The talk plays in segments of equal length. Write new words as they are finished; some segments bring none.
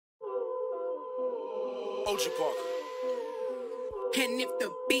And if the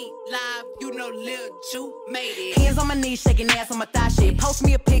beat live, you know Lil Ju made it. Hands on my knees, shaking ass on my thigh shit. Post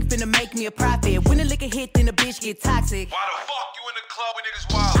me a pic, finna make me a profit. When the liquor hit, then the bitch get toxic. Why the fuck you in the club when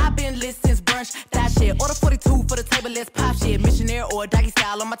niggas wild? I've been lit since brunch, that shit. Order 42 for the table, let's pop shit. Missionaire or doggy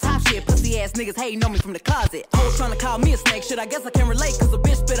style on my top shit. Pussy ass niggas hating on me from the closet. Hoes trying to call me a snake, shit, I guess I can relate. Cause a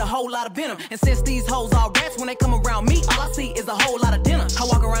bitch spit a whole lot of venom. And since these hoes all rats, when they come around me, all I see is a whole lot of dinner. I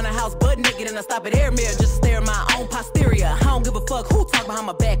walk around the house butt naked and I stop at air mirror just to stare at my own posterior. I don't give a fuck who talk behind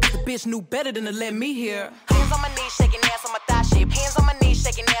my back, cause the bitch knew better than to let me hear. Hands on my knees, shaking ass on my thigh shit. Hands on my knees,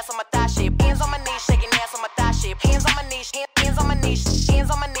 shaking ass on my thigh shit. Hands on my knees, shaking ass on my thigh shit. Hands on my knees, hands on my knees,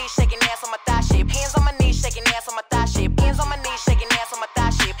 hands on my knees, shaking ass on my thigh shit. Hands on my knees, shaking ass on my thigh shit. Hands on my knees, shaking ass on my thigh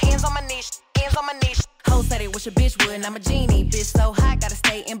shit. Hands on my knees, hands on my knees. Hoes say they wish a bitch would, and I'm a genie. Bitch so hot, gotta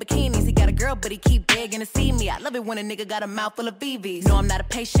stay in bikinis. He got a girl, but he keep begging to see me. I love it when a nigga got a mouth full of BBs. No, I'm not a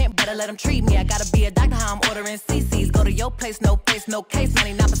patient, better let him treat me. I gotta be a doctor, how I'm ordering CCs. Go to your place, no face, no case.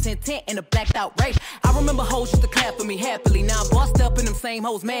 99% tint in a blacked out race. I remember hoes used to clap for me happily. Now I'm bossed up and them same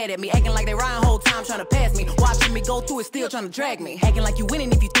hoes mad at me. Acting like they riding whole time trying to pass me. Watching me go through it, still trying to drag me. Acting like you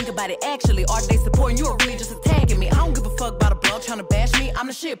winning if you think about it actually. Are they supporting you or really just attacking me? I don't give a fuck about a blog trying to bash me. I'm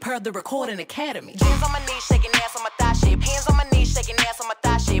the shit per the Recording Academy. Hands on my knees, shaking ass on my thigh shit. Hands on my knees, shaking ass on my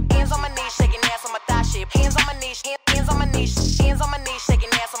thigh shit. Hands on my knees, shaking ass on my thigh shit. Hands on my knees, hands on my knees, hands on my knees, shaking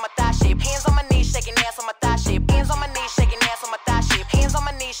ass on my thigh shit. Hands on my knees, shaking ass on my thigh shit. Hands on my knees, shaking ass on my thigh shit. Hands on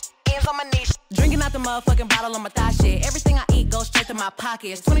my knees, hands on my knees. Drinking out the motherfucking bottle on my thigh shit. Everything I eat goes straight to my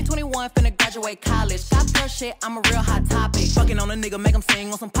pockets. 2021, finna graduate college. Top girl shit, I'm a real hot topic. Fucking on a nigga, make him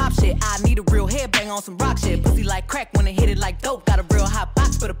sing on some pop shit. I need a real headbang on some rock shit. Pussy like crack when it hit it like dope. Got a real hot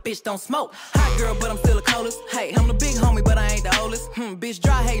box, but a bitch don't smoke. Hot girl, but I'm still the coldest. Hey, I'm the big homie, but I ain't the oldest. Bitch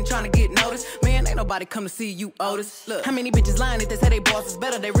dry hating, trying to get noticed. Man, ain't nobody come to see you, Otis. Look, how many bitches lying if they say they boss is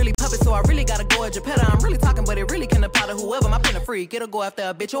better? They really puppets, so I really gotta go at Geppetta. I'm really talking, but it really can apply to whoever. My pen a freak, it'll go after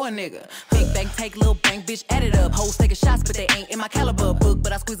a bitch or a nigga. Big bank, take little bank, bitch, add it up. Hoes taking shots, but they ain't in my caliber book.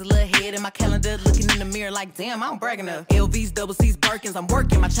 But I squeeze a little head in my calendar, looking in the mirror like, damn, I'm bragging up. LVs, double C's, Birkins, I'm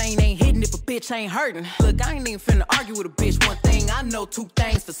working. My chain ain't hitting if a bitch ain't hurting. Look, I ain't even finna argue with a bitch. One thing I know, two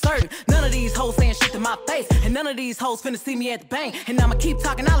things for certain. None of these hoes saying shit to my face, and none of these hoes finna see me at the bank. And I'ma keep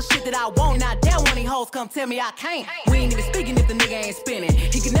talking all the shit that I want, and I dare one of these hoes come tell me I can't. We ain't even speaking if the nigga ain't spinning.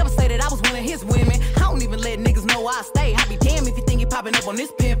 He could never say that I was one of his women. I don't even let niggas know I stay. I be damn if you think you popping up on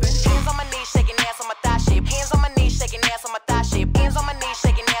this pimpin'. Hands on my knees, shaking ass on my thigh shit. Hands on my knees, shaking ass on my thigh shit. Hands on my knees,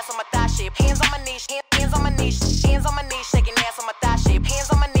 shaking ass on my thigh shit. Hands on my knees, hands on my knees, hands on my knees, shaking ass on my thigh shit. Hands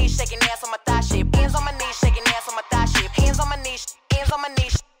on my knees, shaking ass on my thigh shit. Hands on my knees, shaking ass on my thigh shit. Hands on my knees, hands on my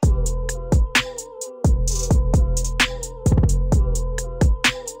knees.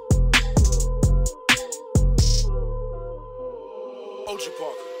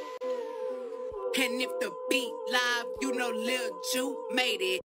 And if the beat live, you know Lil Ju made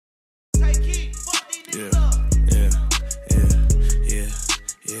it. Take heat, fuck these niggas up.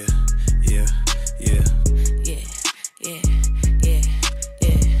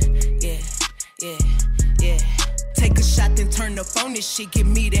 Take a shot, then turn up on this shit. Give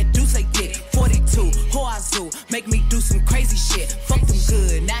me that juice, I get 42, Hoazoo, make me do some crazy shit. Fuck them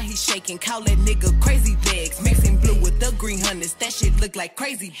good, now he shaking, call that nigga crazy legs. Mixing blue with the green hunters, that shit look like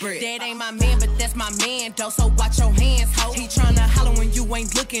crazy bread. That ain't my man, but that's my man, though, so watch your hands, ho. He tryna holler when you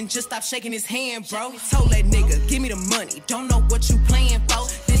ain't looking, just stop shaking his hand, bro. Told that nigga, give me the money, don't know what you playing for.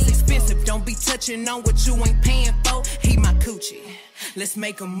 This expensive, don't be touching on what you ain't paying for. He my coochie. Let's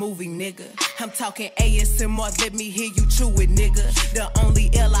make a movie, nigga. I'm talking ASMR, let me hear you chew it, nigga. The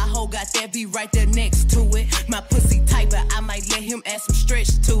only L I hold got that be right there next to it. My pussy tight, but I might let him add some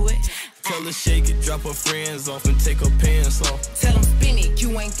stretch to it. Tell her shake it, drop her friends off and take her pants off. Tell him spin it,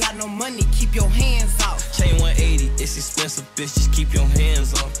 you ain't got no money, keep your hands off. Chain 180, it's expensive, bitch, just keep your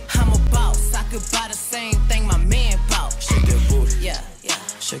hands off. I'm a boss, I could buy the same thing my man bought. Shake that booty, yeah.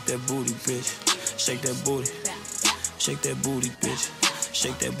 Shake that booty, bitch. Shake that booty. Shake that booty, bitch.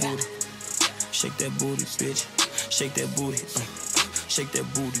 Shake that booty. Shake that booty, bitch. Shake that booty. Shake that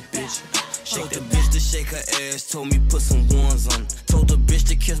booty, bitch. Shake that bitch to shake her ass. Told me put some ones on. Told the bitch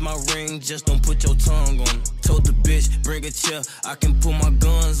to kiss my ring, just don't put your tongue on. Told the bitch bring a chair, I can pull my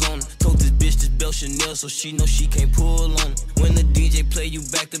guns on. Told this bitch this belt Chanel, so she know she can't pull on. When the DJ play you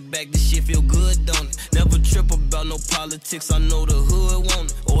back to back, this shit feel good, don't it? Never trip about no politics, I know the hood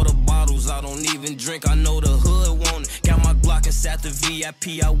want it. Order bottles, I don't even drink, I know the hood want it. Got my Glock inside the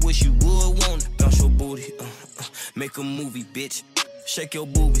VIP, I wish you would want it. Bounce your booty, make a movie, bitch. Shake your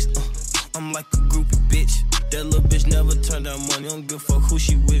boobies, I'm like a groupie, bitch. That little bitch never turned down money, don't give a fuck who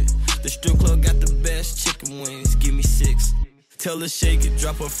she with. The strip club got the best chicken wings, give me 6. Tell her shake it,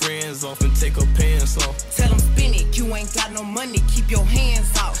 drop her friends off and take her pants off. Tell them spin it, you ain't got no money, keep your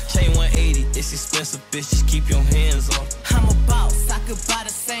hands off. Chain 180, it's expensive, bitch, just keep your hands off. I'm a boss, I could buy the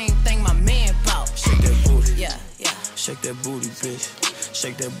same thing my man bought. Shake that booty, yeah, yeah. Shake that booty, bitch.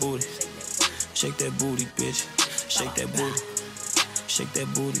 Shake that booty. Shake that booty, bitch. Shake that booty. Shake that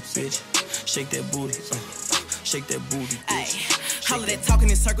booty, bitch. Shake that booty. Shake that booty, bitch. All of that talking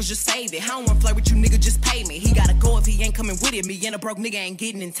in circles, just save it. I don't wanna flirt with you, nigga, just pay me. He gotta go if he ain't coming with it. Me and a broke nigga ain't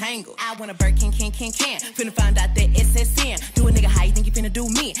getting entangled. I want a Birkin, can. Finna find out that SSN. Do a nigga how you think you finna do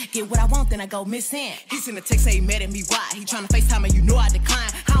me? Get what I want, then I go missing. He sent a text, say he mad at me, why? He tryna FaceTime and you know I decline.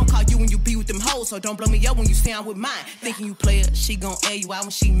 I don't call you when you be with them hoes, so don't blow me up when you stand with mine. Thinking you play her, she gon' air you out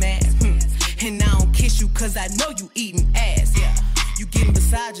when she mad. And I don't kiss you cause I know you eating ass, yeah. You getting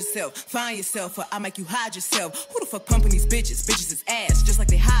beside yourself, find yourself, or I make you hide yourself. Who the fuck pumping these bitches? Bitches is ass, just like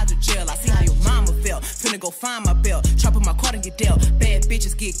they hydrogel. I see how your mama felt. Finna go find my belt, chop up my card and get dealt. Bad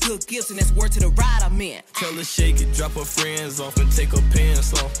bitches get good gifts, and that's word to the ride I'm in. Tell her shake it, drop her friends off and take her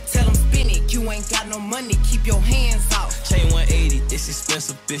pants off. Tell them spin it, you ain't got no money, keep your hands off. Chain 180, it's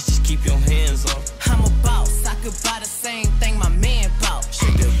expensive, bitch, just keep your hands off. I'm a boss, I could buy the same thing my man bought.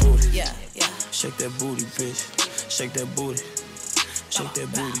 Shake that booty, yeah, yeah. Shake that booty, bitch. Shake that booty. Shake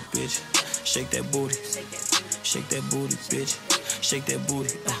that booty, bitch. Shake that booty. Shake that booty, bitch. Shake that booty.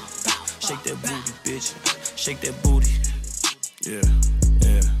 Shake that booty, bitch. Shake that booty. Yeah,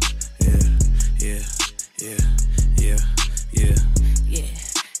 yeah, yeah, yeah, yeah, yeah, yeah, yeah,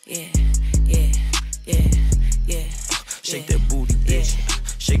 yeah, yeah, yeah, yeah. Shake that booty, bitch.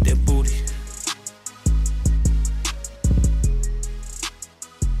 Shake that booty.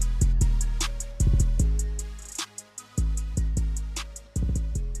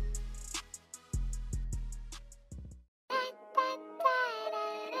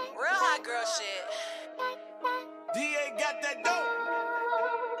 Girl shit. DA got that dope.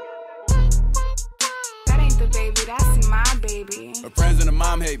 That ain't the baby, that's my baby. Her friends and her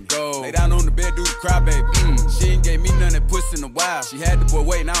mom hate me. Go. Lay down on the bed, do the cry, baby. She ain't gave me none that puss in a while. She had the boy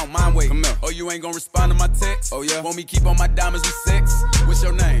waiting, I don't mind waiting. Come here. Oh, you ain't gonna respond to my text? Oh, yeah. Want me keep on my diamonds with sex? What's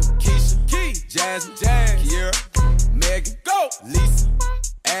your name? Keisha. Key. Jasmine. Jazz. Kiera. Megan. Go. Lisa.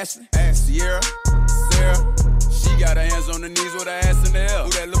 Ashley. Sierra. Sarah. She got her hands on her knees with her ass in the air.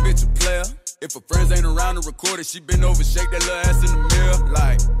 Who that little bitch a player? If her friends ain't around to record it, she been over, shake that little ass in the mirror.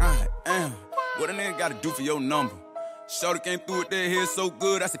 Like, I am. What a nigga gotta do for your number? Shorty came through with that hair so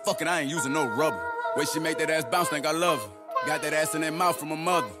good, I said, fuck it, I ain't using no rubber. Way she make that ass bounce, think I love her. Got that ass in that mouth from her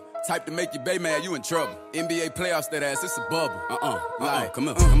mother. Type to make your baby mad, you in trouble. NBA playoffs, that ass, it's a bubble. Like, come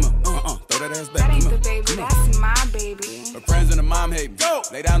on, throw that ass back. That ain't the baby, that's my baby. Her friends and her mom hate me. Go.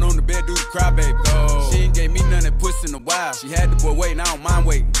 Lay down on the bed, do the cry, baby. Go. She ain't gave me none that puss in a while. She had the boy waiting, I don't mind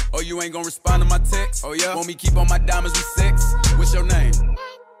waiting. Oh, you ain't gonna respond to my text? Oh, yeah? Want me keep on my diamonds with sex? What's your name?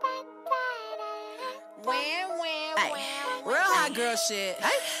 Real hot girl shit.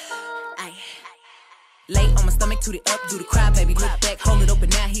 Lay on my stomach, toot it up, do the cry, baby. Look back, hold it open,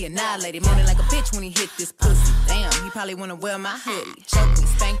 now he annihilated. Moaning like a bitch when he hit this pussy. Damn, he probably wanna wear my hoodie. Choke me,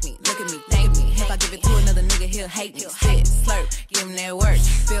 spank me, look at me, thank me. If I give it to another nigga, he'll hate me. Spit, slurp, give him that work.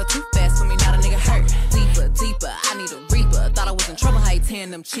 Feel too fast for me, not a nigga hurt. Deeper, deeper, I need a reaper. Thought I was in trouble, how you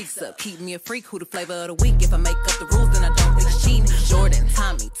tearing them cheeks up. Keep me a freak, who the flavor of the week. If I make up the rules, then I don't think it's cheating. Jordan,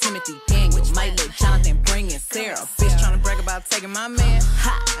 Tommy, Timothy, Daniel, Mike, Lil Jonathan, bringing Sarah. Bitch tryna brag about taking my man.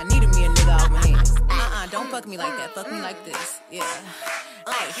 Ha, I needed me a nigga off my hands. Don't fuck me like that, fuck me like this, yeah.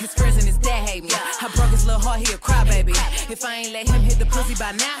 Ay, his friends and his dad hate me. I broke his little heart, he a crybaby. If I ain't let him hit the pussy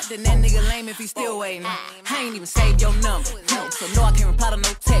by now, then that nigga lame if he still waiting. I ain't even saved your number, so no, I can't reply to no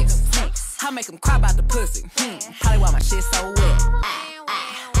text. I make him cry about the pussy, probably why my shit so wet.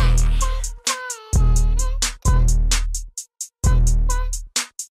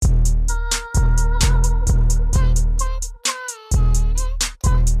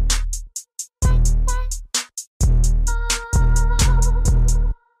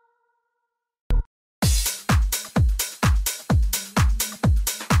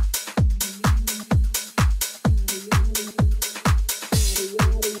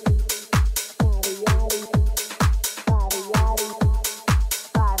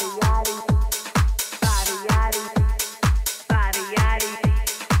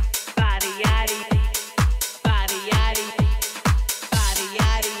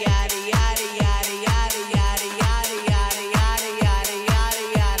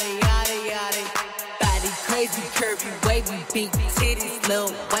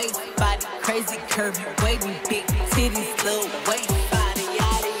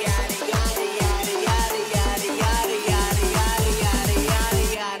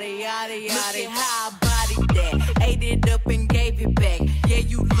 baby back. Yeah,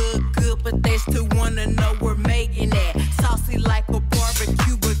 you look good, but they still wanna know where Megan at. Saucy like a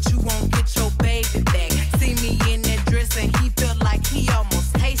barbecue, but you won't get your baby back. See me in that dress and he felt like he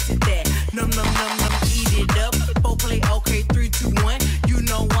almost tasted that. Num, num, num, num, eat it up. 4 play, okay, 3, 2, 1. You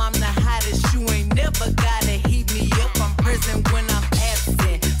know I'm the hottest, you ain't never gotta heat me up. I'm present when I'm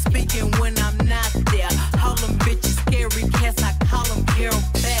absent, speaking when I'm not there. All them bitches scary cats, I call them Carol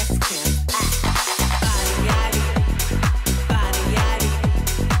Baskin.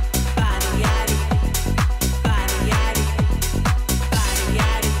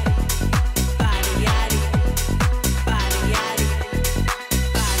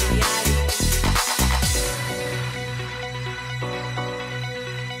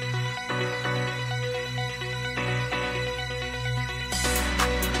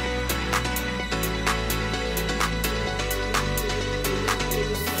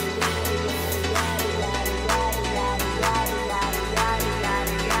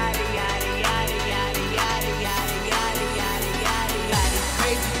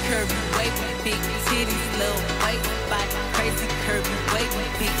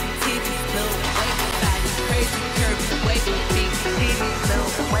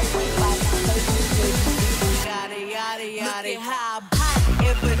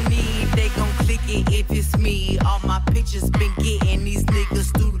 If it's me, all my pictures been getting these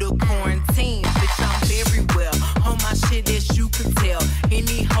niggas through the quarantine. Bitch, I'm very well on my shit, as you could tell.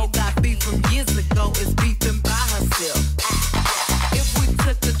 Any hoe got beef from years ago is beefing by herself. If we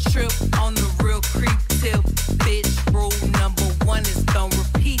took a trip on the real creep tip, bitch, rule number 1 is don't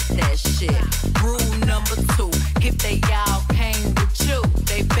repeat that shit. Rule number 2, if they all came with you,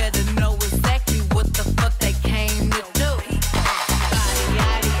 they better know exactly what the fuck they came to do.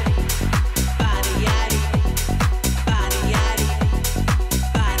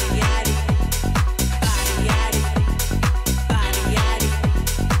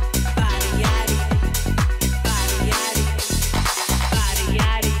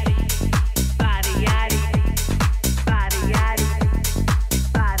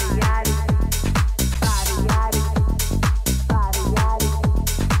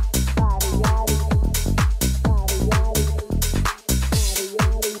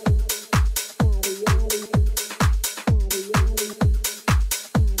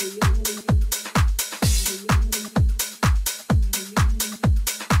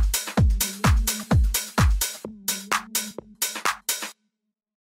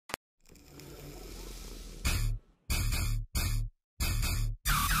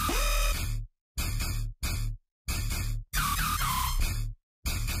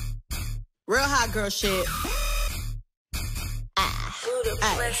 Real hot girl shit.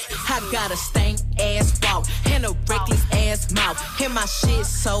 I got a stank ass walk and a reckless ass mouth, and my shit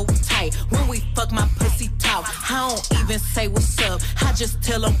so tight. When we fuck, my pussy talk. I don't even say what's up, I just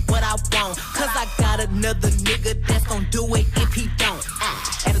tell him what I want. Cause I got another nigga that's gon' do it if he don't.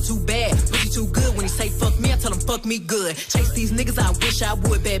 Attitude bad, pussy too good. When he say fuck me, I tell him fuck me good. Chase these niggas, I wish I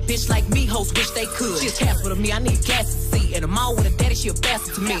would. Bad bitch like me, hoes wish they could. She a casper to me, I need gas to see. And I'm all with a daddy, she a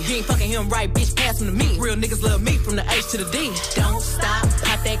bastard to me. You ain't fucking him right, bitch, pass him to me. Real niggas love me from the H to the D. Don't stop,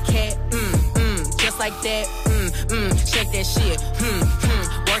 pop that cat, just like that, shake that shit,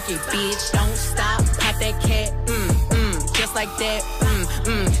 work it, bitch. Don't stop, pop that cat, just like that,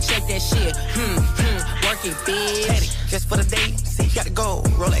 shake that shit, work it, bitch. Petty, just for the date, see you got to go,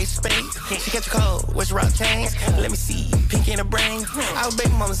 roll a spade. She catch a cold, what's your rock chains? Let me see, pinky in her brain. Our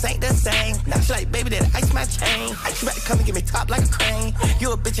baby mamas ain't the same. Now she like, baby, that ice my chain. You better come and get me top like a crane.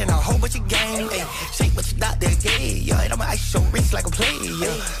 You a bitch and a whole bunch of game. Ay, shake what you doctor gave, yo. And I'ma ice your wrist like a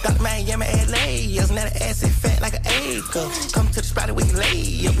player. Dr. Miami, LA, now the ass is fat like an acre. Come to the spot and we can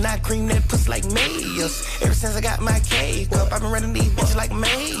lay up. Now cream that pussy like mayors. Ever since I got my cake up, I've been running these bitches like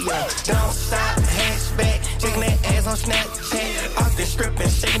mayor. Don't stop, hatchback, shaking that ass on Snapchat. Off the strip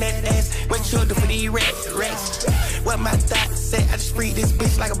and shaking that ass. What you do for these rats? What my thoughts said, I just freed this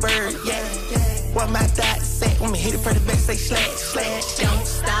bitch like a bird, yeah. What my thoughts said, when me hit it for the back, say slash. Don't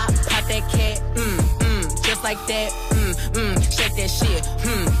stop, pop that cat, just like that, shake that shit,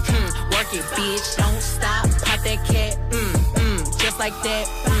 work it, bitch. Don't stop, pop that cat, just like that,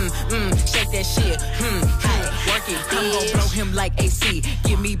 shake that shit, work it, bitch. I'm gon' blow him like AC,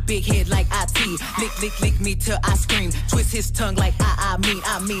 give me big head like IT, lick me till I scream, twist his tongue like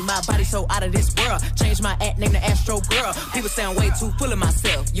I mean, my body so out of this world, change my act, name the Astro Girl. People sound way too full of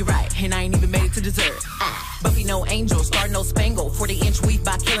myself, you're right, and I ain't even made it to dessert. Buffy no angel, star no spangle, 40-inch weave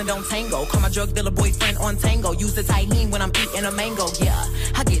by killing don't tango. Call my drug dealer boyfriend on tango, use the tahini when I'm eating a mango. Yeah,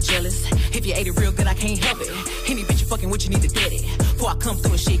 I get jealous, if you ate it real good I can't help it. Any bitch you fucking with, you need to get it, before I come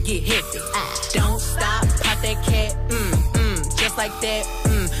through and shit get hefty. Don't stop, pop that cat, just like that.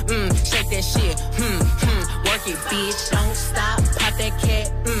 Shake that shit. Work it, bitch. Don't stop. Pop that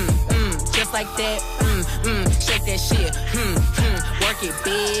cat. Just like that. Shake that shit. Work it,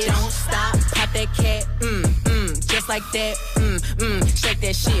 bitch. Don't stop. Pop that cat. Just like that. Shake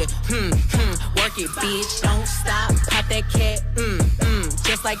that shit. Work it, bitch. Don't stop. Pop that cat.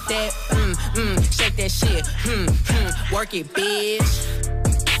 Just like that. Shake that shit. Work it, bitch.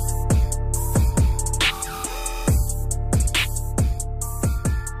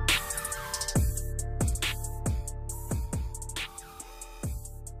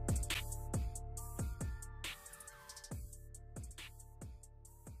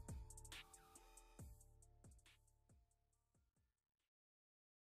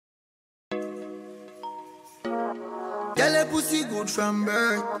 Girl, your pussy good from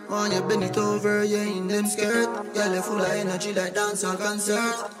birth. Want you bend it over, you in them skirt. Girl, you full of energy like dance on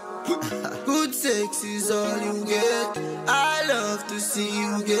concert. Good sex is all you get. I love to see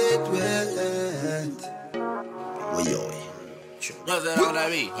you get wet. Oy, oy. What's that on that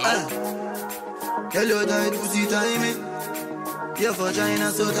beat? Girl, your tight pussy tiny. Your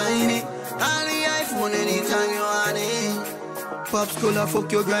vagina so tiny. On the iPhone anytime you want it. Pops color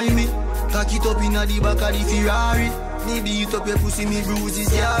fuck your grimy. Cock it up inna the back of the Ferrari. Me beat up your pussy, me bruises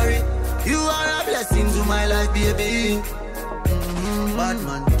yari. You are a blessing to my life, baby. Bad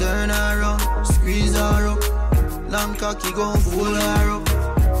man, turn her around, squeeze her up. Long cocky gon' fold her up.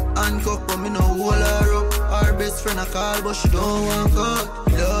 Handcuff but me no hold her up. Our best friend a call but she don't want cut.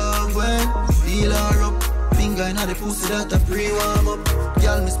 Love when you feel her up. Finger inna the pussy that a pre-warm up.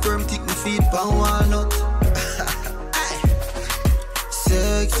 Girl, me sperm tick me feet pan walnut.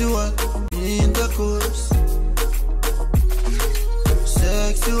 Sexual intercourse.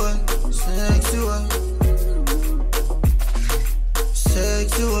 Sexual, sexual,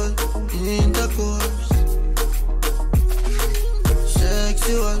 sexual intercourse.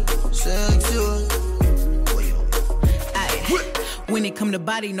 Sexual, sexual. When it come to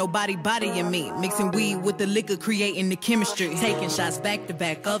body, nobody bodying me. Mixing weed with the liquor, creating the chemistry. Taking shots back to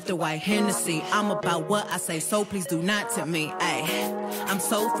back of the white Hennessy. I'm about what I say, so please do not tempt me. Ay, I'm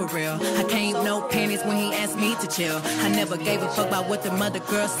so for real. I can't no panties when he asked me to chill. I never gave a fuck about what the mother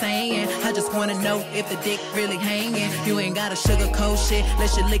girl's saying. I just wanna know if the dick really hanging. You ain't gotta sugarcoat shit,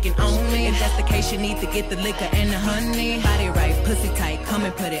 let you licking on me. If that's the case, you need to get the liquor and the honey. Body right, pussy tight, come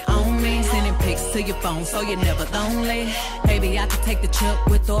and put it on me. Sending pics to your phone so you're never lonely. Baby, I can take the trip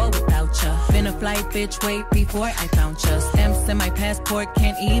with or without ya. Been a flight, bitch, wait before I found ya. Stamps in my passport,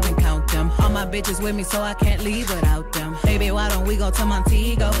 can't even count them. All my bitches with me, so I can't leave without them. Baby, why don't we go to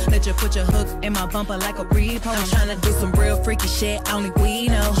Montego? Let you put your hook in my bumper like a repo. I'm tryna do some real freaky shit, only we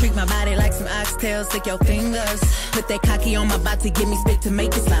know. Treat my body like some oxtails, stick your fingers. Put that cocky on my body, give me spit to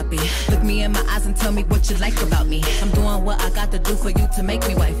make it sloppy. Look me in my eyes and tell me what you like about me. I'm doing what I got to do for you to make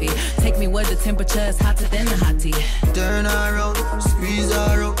me wifey. Take me where the temperature is hotter than the hottie. Turn her around, squeeze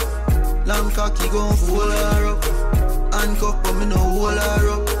her up. Long cocky gon' fold her up. Handcuff but me no hold her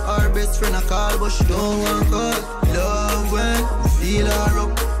up. Our best friend a call but she don't want cut. Love when you feel her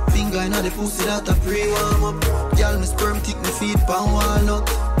up. Finger inna the pussy that a pre-warm up. Girl, me sperm tick me feet pan walnut.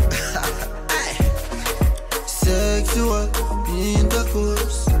 Sexual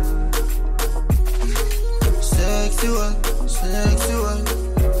intercourse. Sexual, sexual,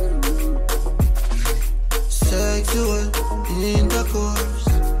 sexual intercourse.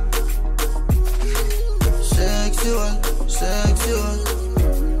 Sexual, sexual,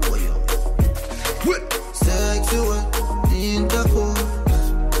 sexual intercourse.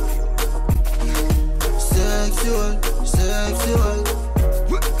 Sexual, sexual,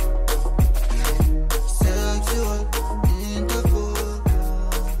 sexual intercourse.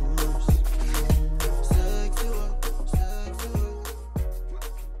 Sexual, sexual.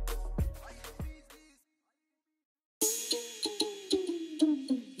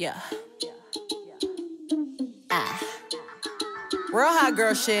 Yeah. Real hot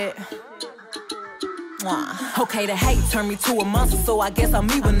girl shit. Okay, the hate turned me to a monster, so I guess I'm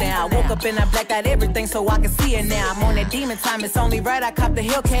evil now. I woke up and I blacked out everything so I can see it now. I'm on that demon time, it's only right I cop the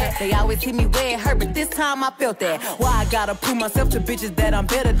Hellcat. They always hit me where it hurt, but this time I felt that. Why I gotta prove myself to bitches that I'm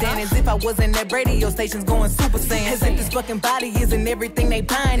better than? As if I wasn't at radio stations going super saiyan. As if this fucking body isn't everything they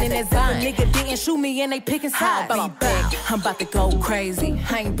buying. And as if a nigga didn't shoot me and they picking sides. I'm about to go crazy.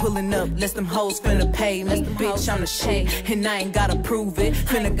 I ain't pulling up, less them hoes finna pay me. Bitch, I'm the shit, and I ain't gotta prove it.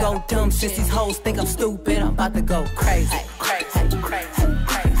 Finna go dumb since these hoes think I'm stupid. I'm about to go crazy, crazy, crazy,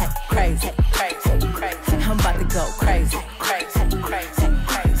 crazy, crazy, crazy, crazy. I'm about to go crazy, crazy, crazy,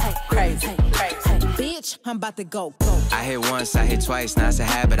 crazy, crazy, crazy. Bitch, I'm about to go. I hit once, I hit twice, now it's a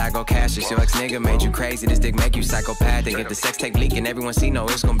habit, I go cashless. Your ex-nigga made you crazy, this dick make you psychopathic. If the sex tape leaking, everyone see, no,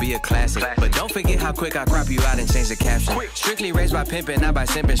 it's gonna be a classic. But don't forget how quick I crop you out and change the caption. Strictly raised by pimping, not by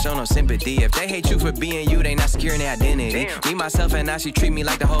simping, show no sympathy. If they hate you for being you, they not securing their identity. Me, myself, and I, she treat me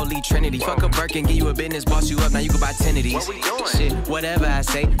like the Holy Trinity. Fuck a Birkin, give you a business, boss you up, now you can buy 10 of these. Shit, whatever I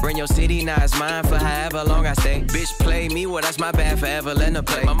say, bring your city, now it's mine for however long I stay. Bitch, play me, well, that's my bad, forever letting her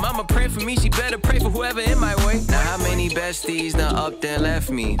play. My mama pray for me, she better pray for whoever in my way. Now how many besties done up then left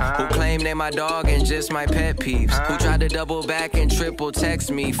me? Who claim they my dog and just my pet peeves? Who tried to double back and triple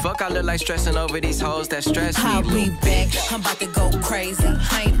text me? Fuck, I look like stressing over these hoes that stress me. I'll be back, I'm about to go crazy.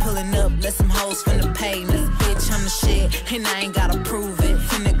 I ain't pulling up, let some hoes finna pay me. Bitch, I'm the shit, and I ain't gotta prove it.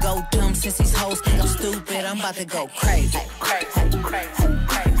 Finna go dumb since these hoes think I'm stupid. I'm about to go crazy. Crazy, crazy,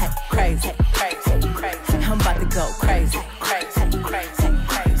 crazy, crazy, crazy, crazy. I'm about to go crazy. Crazy, crazy,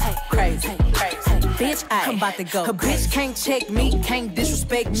 crazy, crazy, crazy. Bitch, I'm about to go. A bitch can't check me, can't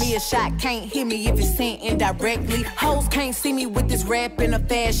disrespect me. A shot can't hit me if it's sent indirectly. Hoes can't see me with this rap in a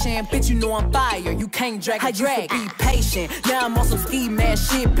fashion. Bitch, you know I'm fire, you can't drag a drag. Be patient, now I'm on some ski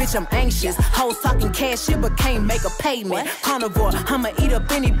mask shit. Bitch, I'm anxious. Hoes talking cash shit, but can't make a payment. Carnivore, I'ma eat up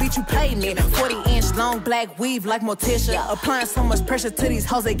any bitch you pay me. 40-inch long black weave like Morticia. Applying so much pressure to these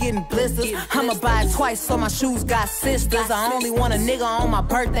hoes, they getting blisters. I'ma buy it twice so my shoes got sisters. I only want a nigga on my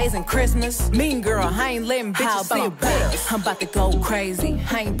birthdays and Christmas. Mean girl, I ain't letting bitches see it better. I'm about to go crazy.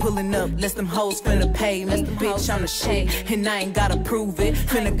 I ain't pulling up, lest them hoes finna pay me. Bitch, I'm the shit, and I ain't gotta prove it.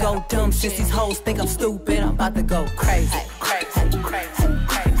 Finna go dumb since these hoes think I'm stupid. I'm about to go crazy. Crazy, crazy,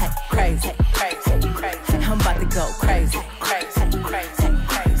 crazy, crazy, crazy, crazy. I'm about to go crazy. Crazy, crazy,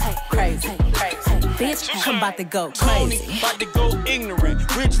 crazy, crazy, crazy. Bitch, I'm about to go crazy. About to go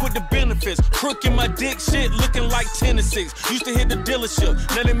ignorant, rich with the benefits. Crook in my dick, shit looking like Tennessee. Used to hit the dealership,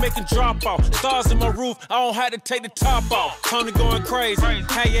 now they making drop off. Stars in my roof, I don't have to take the top off. Tony going crazy,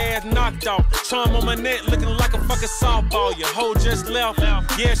 had your ass knocked off. Charm on my neck, looking like a fucking softball. Your hoe just left,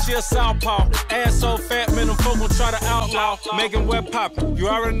 yeah, she a southpaw. Ass so fat, man, them folk gon' try to outlaw. Making wet poppin', you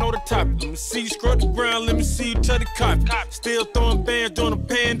already know the topic. Let me see you scrub the ground, let me see you touch the copy. Still throwing bands during the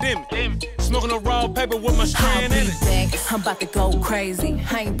pandemic. Smoking a raw paper with my strand in it. I'm about to go crazy.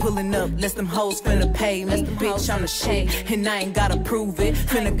 I ain't pulling up, lest them hoes finna pay me. Bitch, I'm the shit, and I ain't gotta prove it.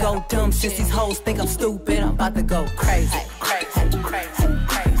 Finna go dumb since these hoes think I'm stupid. I'm about to go crazy. Crazy, crazy,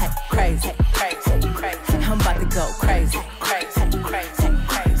 crazy, crazy, crazy, crazy. I'm about to go crazy. Crazy, crazy,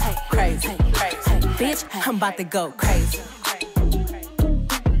 crazy, crazy, crazy. Bitch, I'm about to go crazy.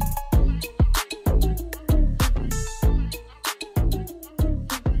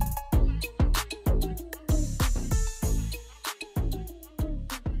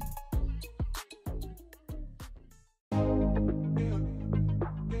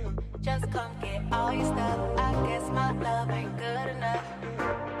 Just come get all your stuff. I guess my love ain't good enough.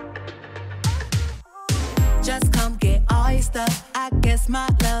 Just come get all your stuff. I guess my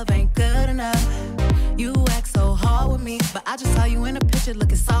love ain't good enough. You act so hard with me, but I just saw you in a picture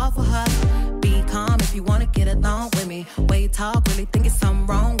looking soft for her. Be calm if you wanna get along with me. Way you talk, really think it's something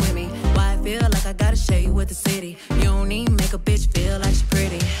wrong with me. Why I feel like I gotta share you with the city. You don't even make a bitch feel like she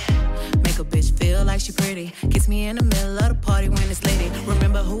pretty. Make a bitch feel like she pretty. Kiss me in the middle of the party when it's litty.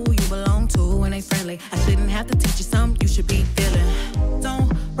 Remember who you belong to when they friendly. I shouldn't have to teach you something you should be feeling.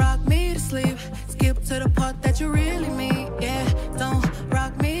 Don't rock me to sleep. Skip to the part that you really mean. Yeah, don't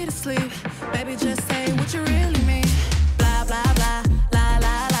rock me to sleep. Baby, just say what you really mean. Blah, blah, blah, la,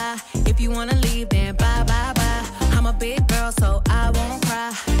 la, la. If you wanna leave, then bye, bye, bye. I'm a big girl, so I won't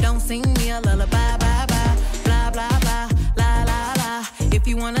cry. Don't sing me a lullaby, bye, bye. Blah, blah, blah, la, la, la. If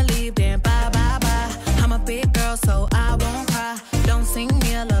you wanna leave, then bye, bye, bye. I'm a big girl, so I won't cry. Don't sing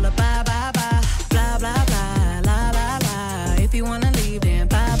me a lullaby, bye, bye. Blah, blah, blah, la, la, la. If you wanna leave, then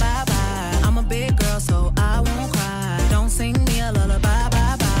bye, bye, bye. I'm a big girl, so I won't cry. Don't sing me a lullaby,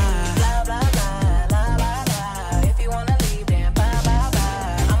 bye, bye. Blah, blah, blah, la, la, la. If you wanna leave, then bye, bye,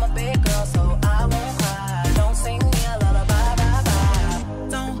 bye. I'm a big girl, so I won't cry. Don't sing me a lullaby, bye, bye.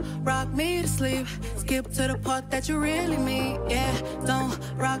 Don't rock me to sleep. Skip to the part that you really mean. Yeah, don't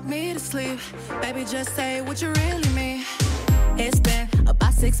rock me to sleep. Baby, just say what you really mean. It's been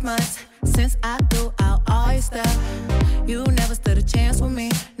about 6 months since I threw out all your stuff. You never stood a chance with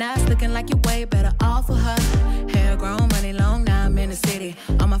me. Now it's looking like you're way better off with her. Hair grown, money long, now I'm in the city.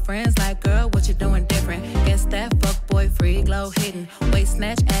 All my friends like, girl, what you doing different? Guess that fuck boy free glow hidden. Waist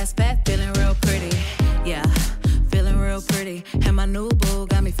snatch, ass fat, feeling real pretty. Yeah, feeling real pretty. And my new boo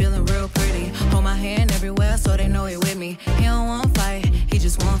got me feeling real pretty. Hold my hand everywhere so they know he with me. He don't want fight, he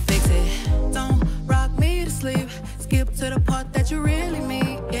just want fix it. Don't rock me to sleep. Skip to the part that you really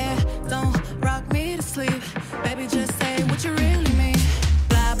mean. Yeah, don't rock me to sleep.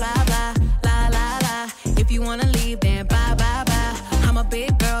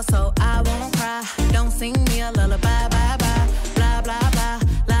 girl, so I won't cry. Don't sing me a lullaby, bye, bye. Blah, blah, blah,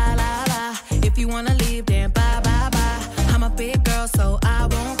 la, la, la. If you wanna leave, then bye, bye, bye. I'm a big girl, so I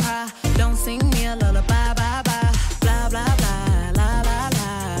won't cry. Don't sing me a lullaby, bye, bye. Blah, blah, blah, la, la,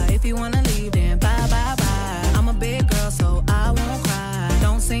 la. If you wanna leave, then bye, bye, bye. I'm a big girl, so I won't cry.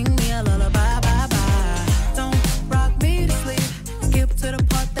 Don't sing me a lullaby, bye, bye. Don't rock me to sleep. Skip to the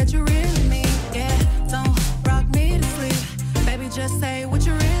part that you really need. Yeah, don't rock me to sleep. Baby, just say what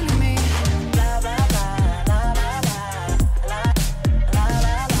you really mean. Blah, blah, blah, la, la, la, la, la,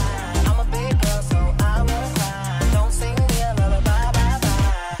 la, la. I'm a big girl, so I won't cry. Don't sing me a lullaby, bye,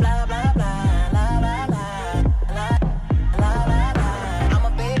 bye. Blah, blah, blah, la, la, la, la, la, la, la. I'm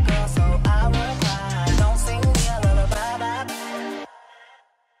a big girl, so I won't cry. Don't sing me a lullaby, bye, bye.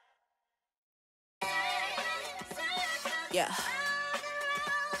 Yeah.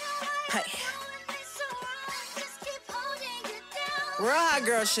 Hey. Real hot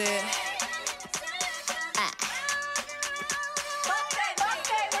girl shit. Hey,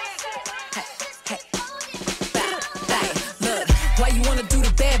 hey. Look, why you wanna do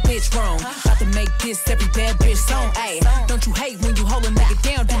the bad bitch wrong? About to make this every bad bitch song. Ayy, don't you hate when you hold a nigga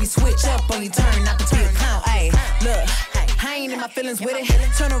down? Do you switch up on your turn not to be a clown? Ayy, look, I ain't in my feelings with it.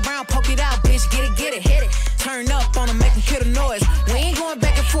 Turn around, poke it out, bitch, get it, get it. Hit it. Turn up on them, make them kill the noise. We ain't going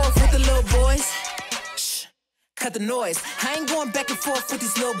back and forth with the little boys. Cut the noise. I ain't going back and forth with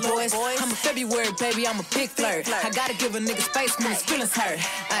these little boys. I'm a February, baby, I'm a big flirt. I gotta give a nigga space when his feelings hurt.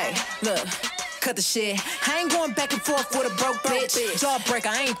 Ay, look, cut the shit. I ain't going back and forth with a broke bitch. Jawbreaker,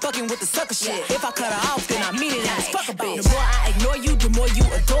 I ain't fucking with the sucker shit. If I cut her off, then I mean it as fuck a bitch. The more I ignore you, the more you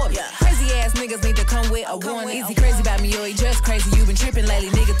adore me. Crazy ass niggas need to come with a one. Easy crazy about me, or you just crazy. You been tripping lately,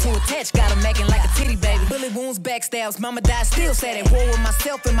 nigga too attached. Got him acting like a titty baby. Bullet wounds, backstabs, mama died still sad. At war with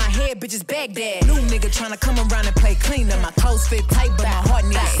myself in my head, bitches Baghdad. New nigga tryna come around and play cleaner. My clothes fit tight, but my heart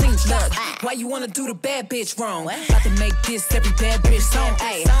needs a seamstress. Why you wanna do the bad bitch wrong? About to make this every bad bitch song.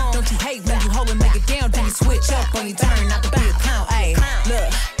 Ayy, don't you hate when you hold a nigga down? Then you switch up on your turn not to be a clown. Ayy,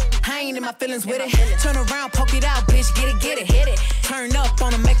 look, I ain't in my feelings with it. Turn around, poke it out, bitch, get it, get it. Hit it. Turn up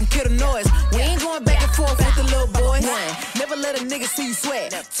on them, make them kill the noise. We ain't going back and forth with the little boys. 1, never let a nigga see you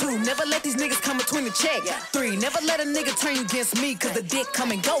sweat. 2, never let these niggas come between the check. 3, never let a nigga turn you against me, cause the dick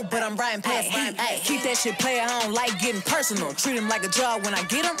come and go, but I'm riding past me. Keep that shit player, I don't like getting personal. Treat him like a job, when I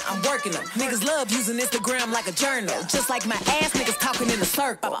get him, I'm working them. Niggas love using Instagram like a journal. Just like my ass, niggas talking in a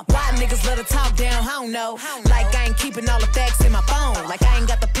circle. Why niggas let her talk down, I don't know. Like I ain't keeping all the facts in my phone. Like I ain't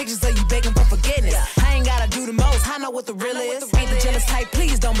got the pictures of you begging for forgiveness. I ain't gotta do the most, I know what the real is. Ain't the jealous type,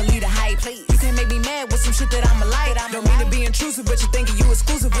 please don't believe the hype. You can't make me mad with some shit that I'ma like. Don't mean to be intrusive, but you thinking you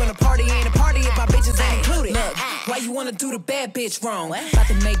exclusive when a party ain't a party if my bitches ain't included. Look, why you wanna do the bad bitch wrong? About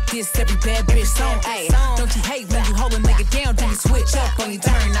to make this every bad bitch song. Ayy, don't you hate when you hold a nigga down? Then you switch up on your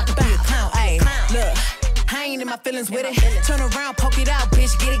turn not to be a clown. Ayy, look, I ain't in my feelings with it. Turn around, poke it out,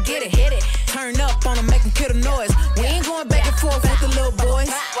 bitch, get it, get it. Hit it. Turn up on them, make them kill the noise. We ain't going back and forth with the little boys.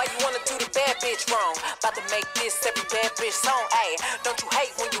 Why you wanna do the bad bitch wrong? About to make this every bad bitch song. Ayy, don't you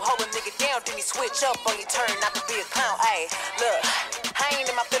hate when you hold a nigga down? Then you switch up on your turn not to be a clown. Ayy, look, I ain't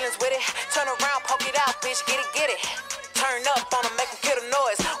in my feelings with it. Turn around, poke it out, bitch, get it, get it. Turn up on them, make them kill the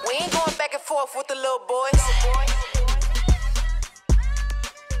noise. We ain't going back and forth with the little boys.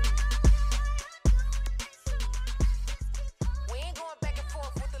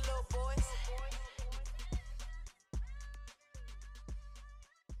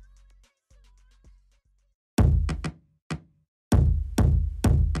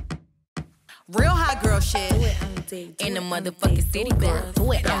 Real hot girl shit. In the motherfucking city, girl.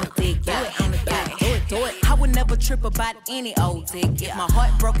 Do it on the dick, yeah. Do it. I would never trip about any old dick. If my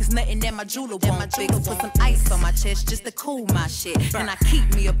heart broke, it's nothing that my jeweler won't fix. Put some ice on my chest just to cool my shit. And I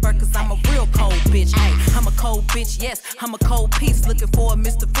keep me a burr cause I'm a real cold bitch. Ay, I'm a cold bitch, yes, I'm a cold piece. Looking for a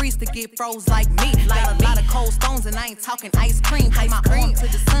Mr. Freeze to get froze like me. Got a lot of cold stones and I ain't talking ice cream. Put my arm to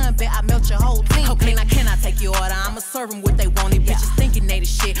the sun, bet I melt your whole team. Okay, now can I take your order? I'ma serve them what they want. These bitches thinking they the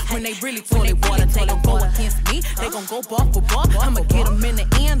shit when they really toilet water. They gon' go against me, they gon' go bar for bar. I'ma get them in the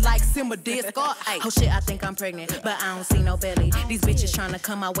end like Simba did Scar. Oh shit, I think I'm pregnant, but I don't see no belly. These bitches tryna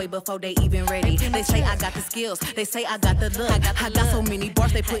come my way before they even ready. They say I got the skills, they say I got the look. I got so many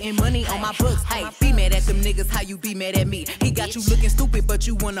bars, they putting money on my books. Hey, be mad at them niggas, how you be mad at me? He got you looking stupid, but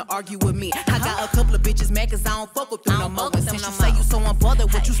you wanna argue with me. I got a couple of bitches mad cause I don't fuck with them no more. And since you say you so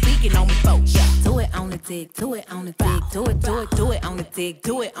unbothered, what you speaking on me for? Do it on the dick, do it on the dick, do it on the dick,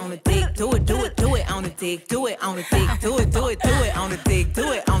 do it on the dick, do it on the dick, do it on the dick, do it on the dick,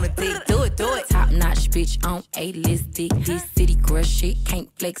 do it on the dick, do it. Top notch bitch on A-list dick. This city girl shit can't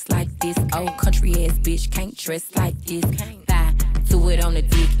flex like this. Old country ass bitch can't dress like this. 5, Do it on the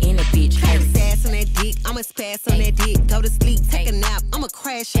dick in a bitch. Hey, sass on that dick, I'ma spaz on that dick. Go to sleep, take a nap, I'ma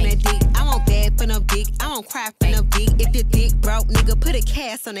crash on that dick. I won't bad for no dick, I won't cry for no dick. If the dick broke, nigga, put a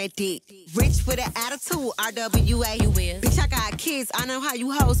cast on that dick. Rich with an attitude, RWA. You will. Bitch, I got kids, I know how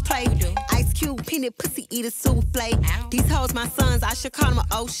you hoes play. Ice Cube, peanut pussy, eat a souffle. These hoes my sons, I should call them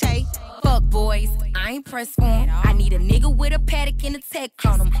a O'Shea. Fuck boys, I ain't pressed for 'em. I need a nigga with a paddock and a tech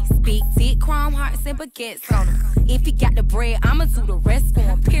on him. Big dick, chrome hearts and baguettes on him. If he got the bread, I'ma do the rest for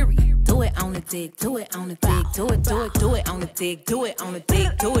him, period. Do it on the dick, do it on the dick, do it on the dick, do it on the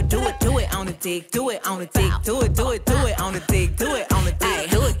dick, do it on the dick, do it on the dick, do it on the dick, do it on the dick,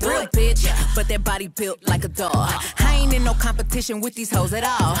 do it, real bitch, but that body built like a dog. I ain't in no competition with these hoes at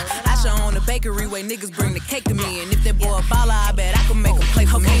all. I show on the bakery way niggas bring the cake to me, and if that boy a baller, I bet I can make him play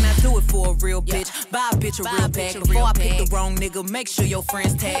for me. Now do it for a real bitch, buy a bitch a real bag. Before I pick the wrong nigga, make sure your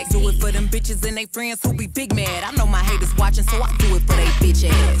friends tag. Do it for them bitches and they friends who be big mad. I know my haters watching, so I do it for they bitch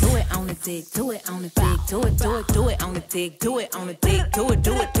ass. Do it on the dick, do it on the dick, do it on the dick, do it on the dick, do it on the dick,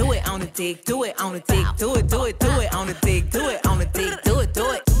 do it on the dick, do it on the dick, do it on the dick, do it on the dick, do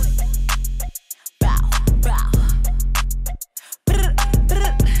it. Bow, bow.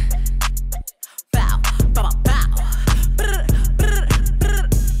 Bow, bow, bow.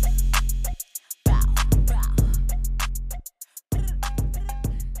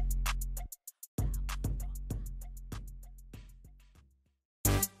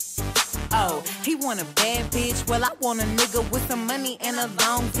 Oh, he want a bad bitch. Well, I want a nigga with some money and a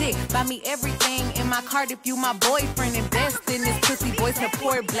long dick. Buy me everything in my cart if you my boyfriend. Invest in this pussy boy,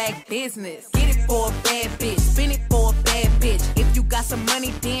 support black business. Get it for a bad bitch, spin it for a bad bitch. If you got some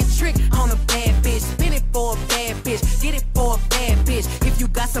money, then trick on a bad bitch. Spin it for a bad bitch, get it for a bad bitch. If you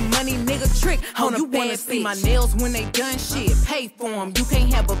got some money, nigga, trick on a bad bitch. You wanna see my nails when they done shit? Pay for them. You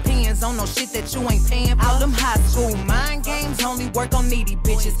can't have opinions on no shit that you ain't paying for. All them high school mind games only work on needy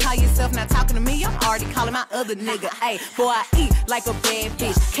bitches. Call yourself not talking to me, I'm already calling my other nigga. Ayy, boy, I eat like a bad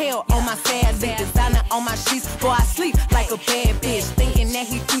bitch. Kale on my sad dick, designer on my sheets. Boy, I sleep like a bad bitch. Thinking that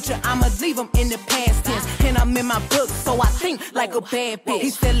he future, I'ma leave him in the past tense. And I'm in my book, so I think like a bad bitch. He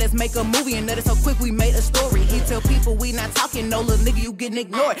said, let's make a movie, and notice how quick we made a story. He tell people we not talking, no little nigga, you getting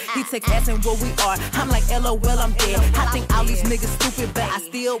ignored. He text asking what we are. I'm like, LOL, I'm dead. I think all these niggas stupid, but I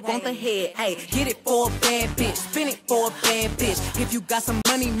still want the head. Ayy, get it for a bad bitch, spin it for a bad bitch. If you got some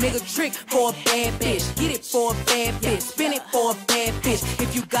money, nigga, trick for a bad bitch. Get it for a bad bitch, spin it for a bad bitch.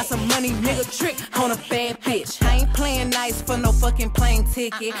 If you got some money, nigga, trick on a bad bitch. I ain't playing nice for no fucking plane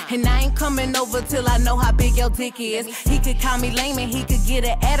ticket, and I ain't coming over till I know how big your dick is. He could call me lame and he could get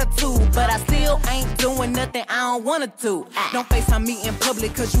an attitude, but I still ain't doing nothing I don't wanna do. Don't FaceTime me in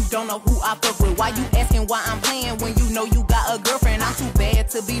public cause you don't know who I fuck with. Why you asking why I'm playing when you know you got a girlfriend? I'm too bad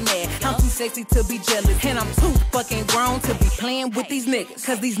to be mad, I'm too sexy to be jealous, and I'm too fucking grown to be playing with these niggas.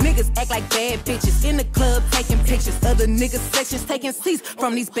 Cause these niggas act like bad bitches in the club taking pictures. Other niggas sections taking seats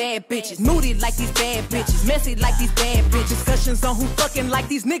from these bad bitches. Moody like these bad bitches, messy like these bad bitches. Discussions on who fucking like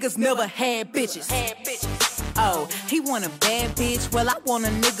these niggas never had bitches. Oh, he want a bad bitch. Well, I want a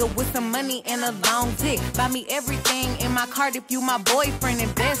nigga with some money and a long dick. Buy me everything in my cart if you my boyfriend.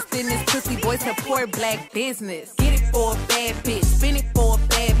 Invest in this pussy boy, support black business. Get it for a bad bitch, spin it for a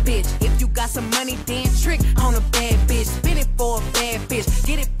bad bitch. If you got some money, then trick on a bad bitch. Spin it for a bad bitch,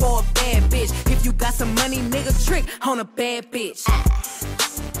 get it for a bad bitch. If you got some money, nigga, trick on a bad bitch.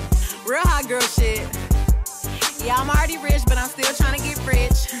 Real hot girl shit. Yeah, I'm already rich, but I'm still trying to get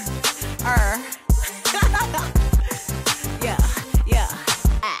rich. Yeah.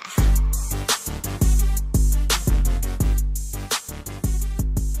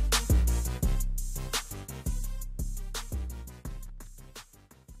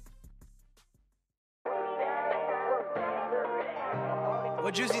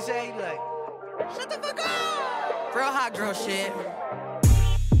 What Juicy say? Like, shut the fuck up. Real hot girl shit.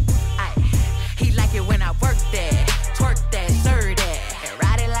 He like it when I work that, twerk that, serve that, and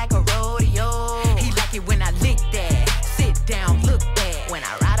ride it like a rodeo. He like it when I lick that, sit down, look that. When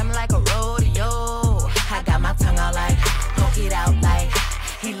I ride him like a rodeo, I got my tongue out like, poke it out like.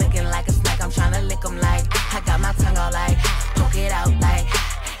 He looking like a snack, I'm tryna lick him like. I got my tongue out like, poke it out like.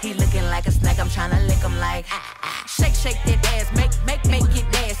 He looking like a snack, I'm tryna lick him like. Shake that ass, make it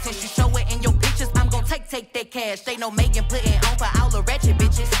nasty. She show it in your pictures, I'm gon' take that cash. They know Megan putting on for all the ratchet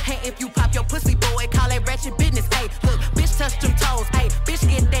bitches. And if you pop your pussy, boy, call it ratchet business. Hey, look, bitch, touch them toes. Hey, bitch,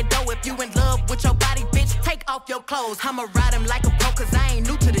 get that dough. If you in love with your body, bitch, take off your clothes. I'ma ride him like a pro, cause I ain't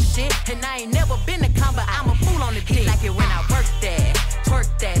new to the shit. And I ain't never been to combat, I'm a fool on the dick. He like it when I work that, twerk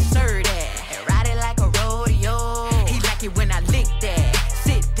that, serve that, and ride it like a rodeo. He like it when I lick that,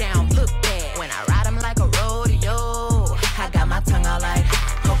 sit down, look that. When I ride him like a rodeo, I got my tongue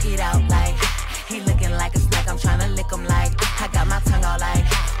it out like. He looking like a snack, I'm tryna lick him like. I got my tongue all like,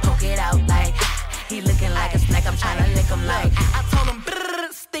 poke it out like. He looking like a snack, I'm tryna lick him like. I told him,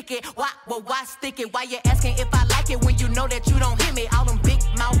 stick it. Why stick it? Why you asking if I like it when you know that you don't hit me? All them big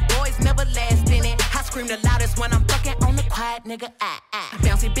mouth boys never last in it. I scream the loudest when I'm fucking on the quiet, nigga.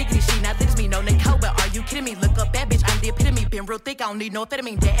 Bouncy biggity, she not lips me, no Nicole, but are you kidding me? Look up that bitch, I'm the epitome. Been real thick, I don't need no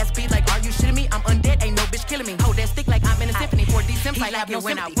amphetamine. That ass be like, are you shitting me? I'm undead, ain't no bitch killing me. Hold that stick like I'm in a symphony. 4D Sims, I like it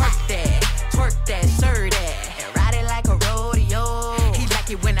when I work that, twerk that, shirt that, and ride it like a rodeo. He like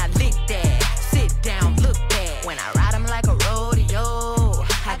it when I lick that, sit down, look back. When I ride him like a rodeo,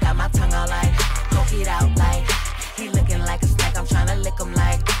 I got my tongue all like, poke it out like. He looking like a snack, I'm tryna lick him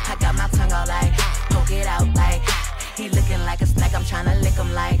like. I got my tongue all like, poke it out like. He looking like a snack, I'm tryna lick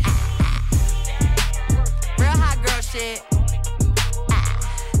him like. Real hot girl shit.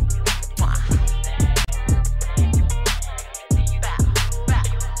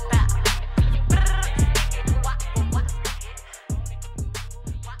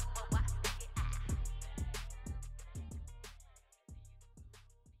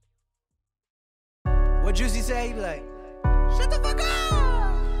 What Juicy say? He be like, shut the fuck up.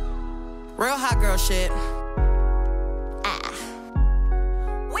 Real hot girl shit.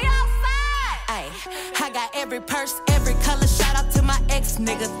 We outside. Ayy, I got every purse, every color. Shout out to my ex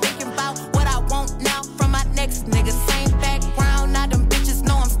nigga. Thinking about what I want now from my next nigga. Same background, now them bitches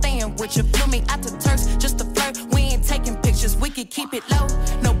know I'm staying with you. Flew me out to Turks just to flirt. We ain't taking pictures, we can keep it low.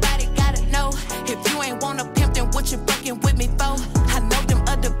 Nobody gotta know. If you ain't wanna pimp, then what you fucking with me for? I know them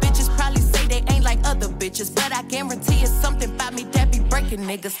other bitches probably say they ain't like other bitches, but I guarantee it's something about me that be breaking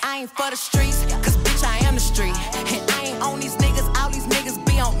niggas. I ain't for the streets, cause bitch I am the street. And I ain't on these niggas, all these niggas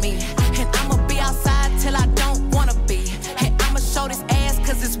be on me. And I'ma be outside till I don't wanna be. And I'ma show this ass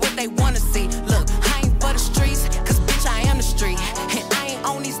cause it's what they wanna see. Look, I ain't for the streets, cause bitch I am the street. And I ain't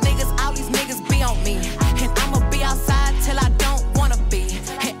on these niggas, all these niggas be on me. And I'ma be outside till I don't wanna be.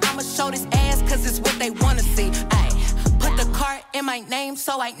 And I'ma show this ass cause it's what they wanna see. Put the card in my name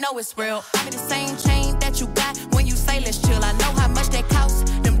so I know it's real. I'm in the same chain that you got when you say let's chill. I know how much that costs,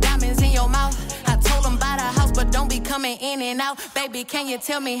 them diamonds in your mouth. I told them buy the house but don't be coming in and out. Baby, can you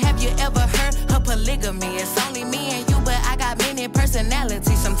tell me, have you ever heard of polygamy? It's only me and you, but I got many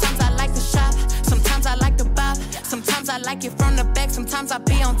personalities. Sometimes I like to shop, sometimes I like to bop. Sometimes I like it from the back, sometimes I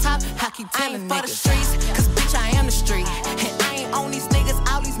be on top. I keep telling niggas for the streets, cause bitch I am the street. And I ain't on these niggas,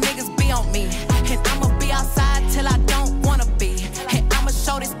 all these niggas be on me. And I'ma be outside till I don't wanna be. And I'ma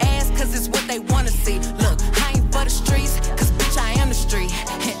show this ass cause it's what they wanna see. Look, I ain't for the streets, cause bitch I am the street.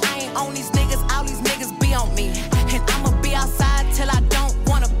 And I ain't on these niggas, all these niggas be on me. And I'ma be outside till I don't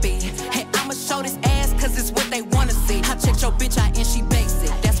wanna be. And I'ma show this ass cause it's what they wanna see. I checked your bitch out and she basic,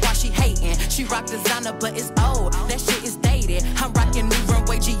 that's why she hating. She rock designer but it's old, that shit is dated. I'm rocking new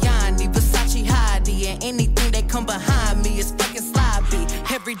runway Gianni, Versace Heidi. And anything that come behind me is fucking sloppy.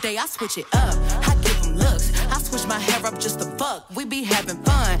 Every day I switch it up, I give him looks. I switch my hair up just to fuck, we be having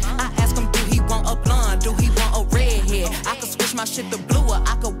fun. I ask him, do he want a blonde, do he want a red hair? I could switch my shit to blue or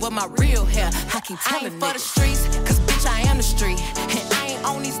I could wear my real hair. I keep telling for the streets, cause bitch I am the street. And I ain't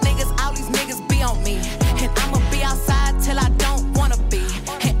on these niggas, all these niggas be on me. And I'ma be outside till I don't wanna be.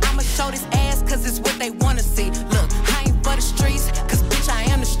 And I'ma show this ass cause it's what they wanna see. Look, I ain't for the streets, cause bitch I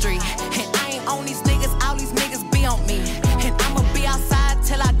am the street. And I ain't on these niggas, all these niggas be on me. And I'ma be outside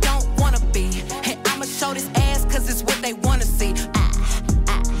till I don't wanna be. And I'ma show this ass cause it's what they wanna see.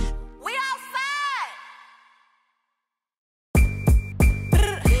 We outside!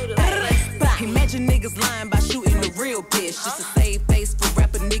 Imagine niggas lying by shooting the real bitch. Just to save face for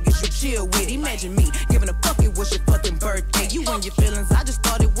rapper niggas you chill with. Imagine me giving a fuck, it was your fucking birthday. You and your feelings, I just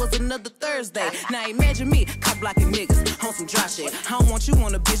thought it was another Thursday. Now imagine me cop blocking niggas on some dry shit. I don't want you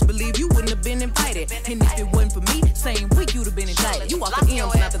on a bitch, believe you wouldn't have been invited. And if it wasn't for me, same week you'd have been indicted. You walk the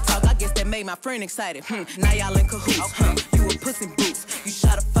M's not to talk, I guess that made my friend excited. Now y'all in cahoots, you a pussy boots. You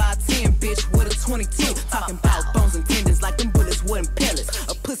shot a 5'10", bitch with a 22. Talking about bones and tendons like them bullets wasn't pellets.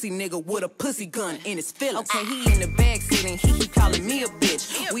 A pussy nigga with a pussy gun in his feelings. Okay, he in the backseat and he keep calling me a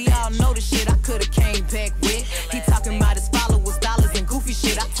bitch. We all know the shit I could've came back with. He talking about his followers, dollars, and goofy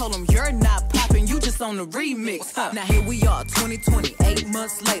shit. I told him you're not popping, you just on the remix. Now here we are, 2020, 8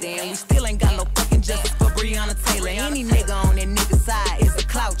 months later, and we still ain't got no fucking justice for Breonna Taylor. Any nigga on that nigga side is a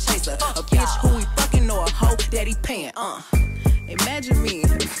clout chaser, a bitch who he fucking or a hoe that he paying. Imagine me.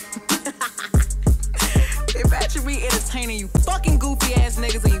 Imagine me entertaining you fucking goofy ass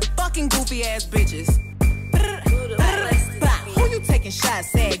niggas and you fucking goofy ass bitches. Who you taking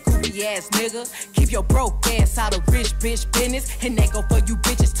shots at, goofy ass nigga? Keep Keep your broke ass out of rich bitch business, and that go for you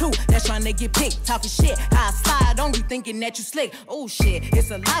bitches too. That's trying to get picked, talking shit. I slide on you thinking that you slick. Oh shit, it's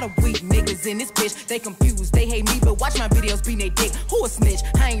a lot of weak niggas in this bitch. They confused, they hate me, but watch my videos beat they dick. Who a snitch?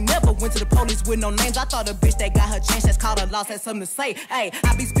 I ain't never went to the police with no names. I thought a bitch that got her chance, that's called a loss, had something to say. Hey,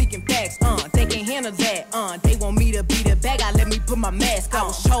 I be speaking facts, they can't handle that. They want me to be the bag, I let me put my mask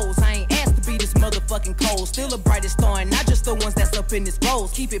on. Chose, I ain't asked to be this motherfucking cold. Still the brightest star, and not just the ones that's up in this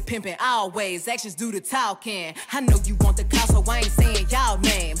rose. Keep it pimpin' always, actions do the talking. I know you want the clout, so I ain't saying y'all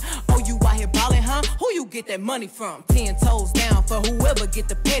name. Oh, you out here ballin', huh? Who you get that money from? 10 toes down for whoever get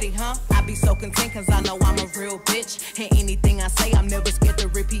the petty, huh? I be so content cause I know I'm a real bitch, and anything I say I'm never scared to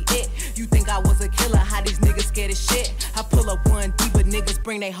repeat it. You think I was a killer, how these niggas scared as shit? I pull up one deep, but niggas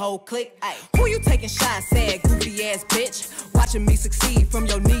bring they whole clique. Ay, who you taking shots at, goofy ass bitch? Watching me succeed from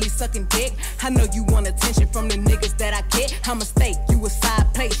your knees sucking dick. I know you want attention from the niggas that I get. I'm a steak, you a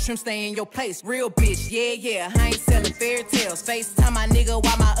side plate, shrimp stay in your place. Real bitch, yeah, I ain't selling fairy tales. FaceTime my nigga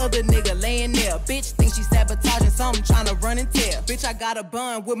while my other nigga laying there. Bitch think she sabotaging something, trying to run and tell. Bitch, I got a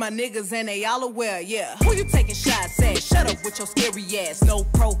bun with my niggas and they all aware, yeah. Who you taking shots at? Shut up with your scary ass. No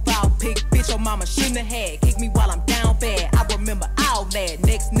profile pic, bitch, your mama shouldn't have had. Kick me while I'm down bad, I remember all that.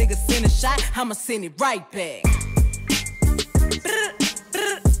 Next nigga send a shot, I'ma send it right back.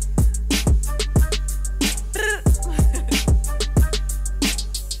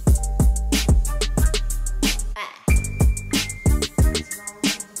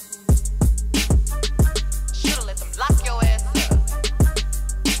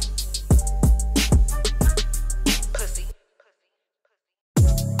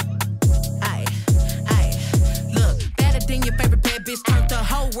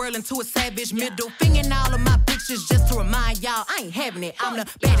 Into a savage middle finger and all of my pictures just to remind y'all I ain't having it. I'm the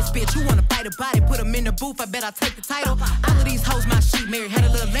baddest bitch. You wanna fight a body, put them in the booth. I bet I take the title. All of these hoes my sheet. Mary had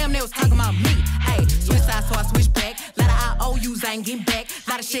a little lamb, they was talking about me. Hey, switch sides, so I switch back. Lot of IOUs, I ain't getting back.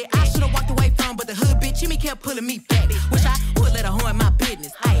 Lot of shit I should've walked away from, but the hood bitch Jimmy kept pulling me back. Wish I would let her horn my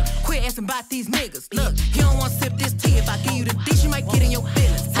business. Hey, quit asking about these niggas. Look, you don't wanna sip this tea. If I give you the dish, you might get in your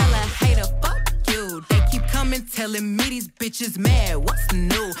feelings. Tell her hater, fuck you. They keep coming, telling me these bitches mad. What's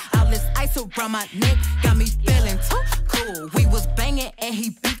new? All this ice around my neck got me feeling too cool. We was banging and he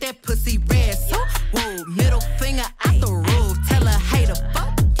beat that pussy red. So, whoa, middle finger out the roof. Tell her hater,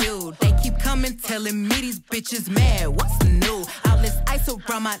 fuck you. They keep coming, telling me these bitches mad. What's new? All this ice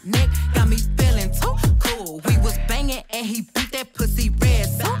around my neck got me feeling too cool. We was banging and he beat that pussy red.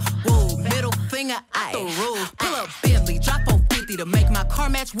 So, whoa, middle finger out the roof. Pull up Bentley, drop 450 to make my car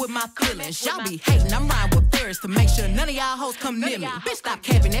match with my feelings. Y'all be hating, I'm riding with Ferris to make sure none of y'all hoes come near me. Bitch, stop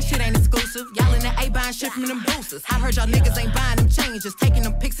capping, that shit ain't exclusive. Y'all in the A buying shit from them boosters. I heard y'all niggas ain't buying them chains, just taking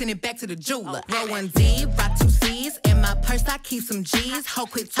them pics and it back to the jeweler. Roll one Z, rock 2 C's, in my purse I keep some G's. Ho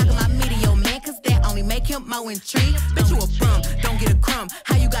quit talking about me to your man, cause that only make him more intrigued. Bitch, you a bum, don't get a crumb.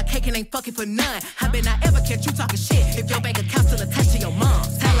 How you got cake and ain't fucking for none? I bet not ever catch you talking shit if your bank account still attached to your mom.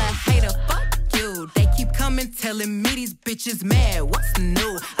 Tell her hater, fuck you. They keep coming, telling me these bitches mad. What's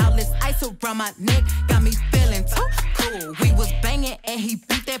new? All this ice around my neck got me feeling too cool. We was banging and he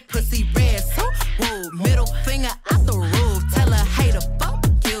beat that pussy red. So, whoa, middle finger out the roof. Tell her hater, fuck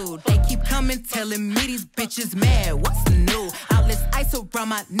you. They keep coming, telling me these bitches mad. What's new? All this ice around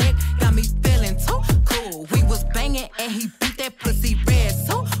my neck got me feeling too cool. We was banging and he beat that pussy red.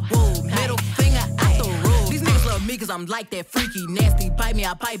 So, whoa, middle finger out the roof. These niggas love me cause I'm like that freaky, nasty. Bite me,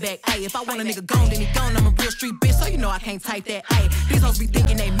 I bite back. Ayy, if I want a nigga gone, then he gone. I'm a real street bitch, so you know I can't type that. Ayy, these hoes be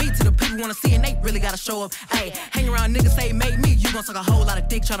thinking they me to the people wanna see and they really gotta show up. Ayy, hang around niggas say made me, you gon' suck a whole lot of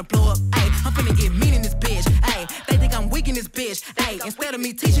dick tryna blow up. Ayy, I'm finna get mean in this bitch. Ayy, they think I'm weak in this bitch. Ayy, instead of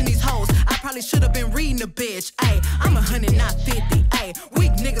me teaching these hoes, I probably should've been reading the bitch. Ayy, I'm 100, not 50. Ayy,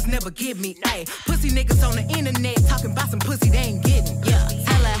 weak niggas never give me. Ayy, pussy niggas on the internet talking about some pussy they ain't getting. Yeah,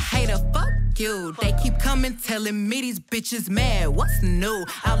 tell a hater, fuck you. They keep coming, telling me these bitches mad. What's new?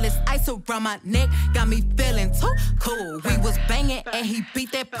 All this ice around my neck got me feeling too cool. We was banging and he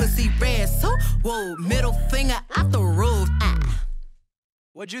beat that pussy red. So, whoa, middle finger out the roof.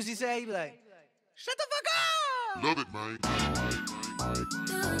 What Juicy say? He be like, shut the fuck up! Love it, man.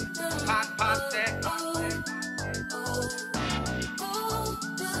 Pop that.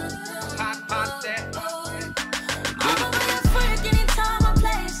 Pop that.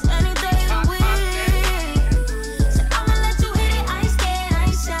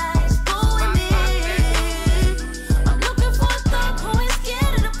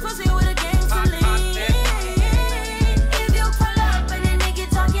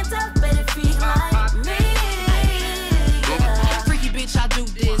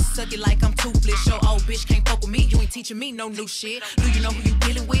 suck it like I'm toothless. Your old bitch can't fuck with me, you ain't teaching me no new shit. Do you know who you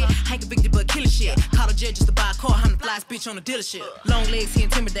dealing with? I ain't convicted but killing shit. Call a judge just to buy a car, I'm the flyest bitch on the dealership. Long legs, he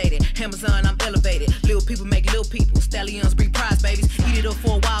intimidated. Amazon, I'm elevated. Little people make little people. Stallions breed prize babies. Eat it up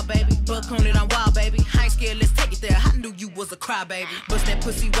for a while, baby. Buck on it, I'm wild, baby. I ain't scared, let's take it there. I knew you was a crybaby. Bust that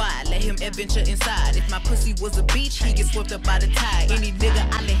pussy wide, let him adventure inside. If my pussy was a beach, he get swept up by the tide. Any nigga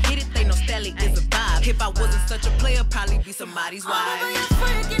I let hit it, they know Stallion is a vibe. If I wasn't such a player, probably be somebody's wife. I'll be a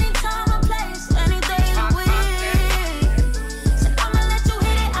freak anytime I place, anything I wish. So I'ma let you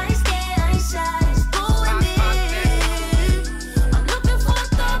hit it, I ain't scared, I ain't shy. Just go with it. I'm looking for a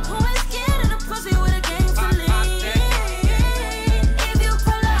thug who ain't scared of the pussy with a game for lean. If you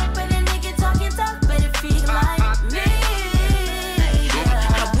pull up and a nigga talking tough, better feel like me.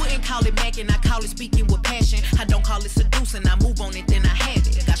 I wouldn't call it macking, I call it speaking with passion. I don't call it seducing, I move on it, then I have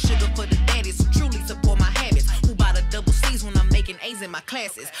it. Got sugar for the daddies who truly support my habits. Who buy the double C's when I'm making A's in my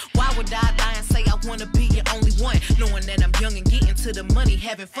classes? Why would I lie and say I wanna be your only one? Knowing that I'm young and getting to the money,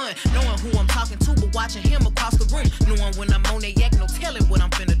 having fun. Knowing who I'm talking to, but watching him across the room. Knowing when I'm on that yak, no telling what I'm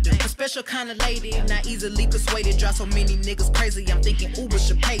finna do. A special kind of lady, not easily persuaded. Drive so many niggas crazy, I'm thinking Uber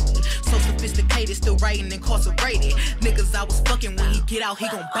should pay me. So sophisticated, still writing incarcerated. Niggas I was fucking, when he get out, he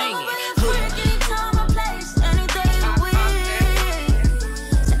gon' bang it. Anytime I place, anything I wish.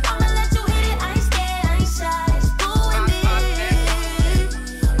 So I'ma let you hit it, I ain't scared, I ain't shy. Just go with it.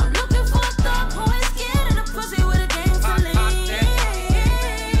 I'm looking for a thug who ain't scared of the pussy with a game for lean.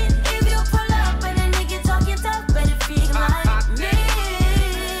 If you pull up and a nigga talking tough, better feel like me.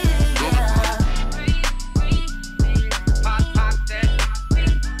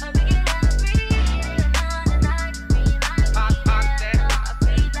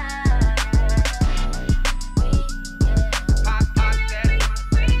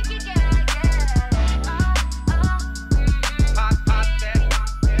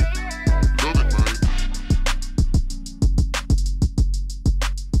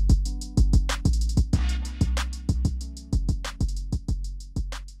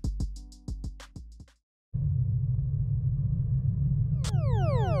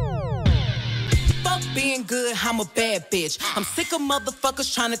 Being good, I'm a bad bitch. I'm sick of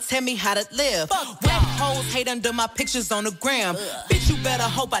motherfuckers trying to tell me how to live. Whack hoes hate under my pictures on the gram. Bitch, you better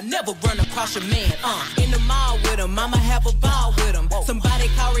hope I never run across your man. In the mall with him, I'ma have a ball with him. Somebody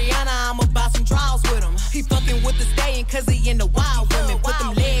call Rihanna, I'ma buy some draws with him. He fucking with the Stallion cause he in the wild women. Put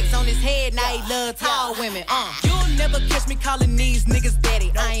them legs on his head, now he love tall women. You'll never catch me calling these niggas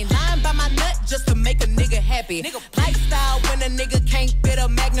daddy. I ain't lying by my nut just to make a nigga happy. Lifestyle when a nigga can't fit a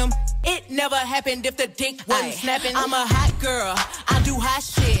magnum. It never happened if the dick wasn't snapping. I'm a hot girl, I do hot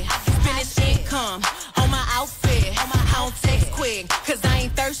shit. Finish income on my outfit. I don't text quick, cause I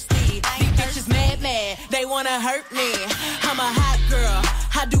ain't thirsty. These bitches mad, they wanna hurt me. I'm a hot girl,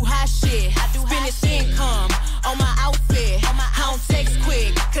 I do hot shit. Finish income on my outfit. I don't text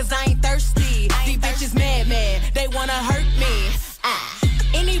quick, cause I ain't thirsty. These bitches mad, they wanna hurt me.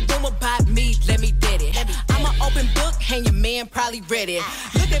 Any room about me, let me dead it. I'm an open book, and your man probably read it.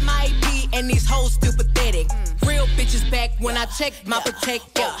 Look at my AP, and these hoes still pathetic. Real bitches back when I check my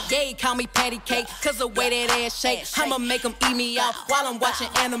protector. Yeah, he call me patty cake, cause the way that ass shake. I'ma make them eat me out while I'm watching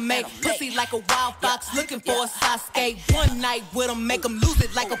anime. Pussy like a wild fox, looking for a Sasuke. One night with them, make them lose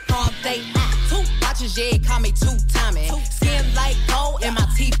it like a prom date. 2 watches, yeah, call me 2-timing. Skin like gold, and my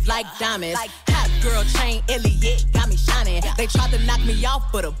teeth like diamonds. Hot girl chain, Elliot, got me shining. They tried to knock me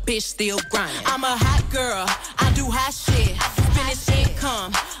off, but a bitch still grinding. I'm a hot girl, I do hot shit. Finish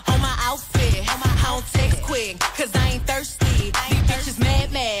income on my outfit. I don't text quick, cause I ain't thirsty. These bitches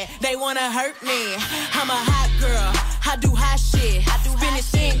mad, they wanna hurt me. I'm a hot girl, I do hot shit.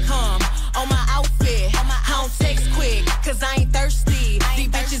 Finish income on my outfit. I don't text quick, cause I ain't thirsty. These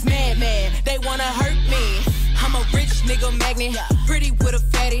bitches mad, they wanna hurt me. I'm a rich nigga magnet, pretty with a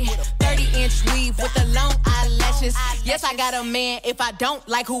fatty. 30-inch weave with the long eyelashes. Yes, I got a man. If I don't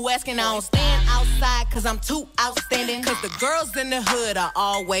like who asking, I don't stand outside cause I'm too outstanding. Cause the girls in the hood are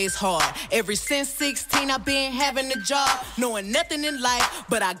always hard. Ever since 16, I've been having a job. Knowing nothing in life,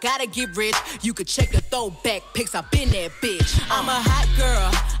 but I gotta get rich. You could check the throwback pics, I've been that bitch. I'm a hot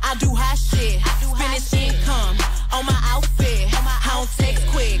girl, I do hot shit. Finish income on my outfit. I don't text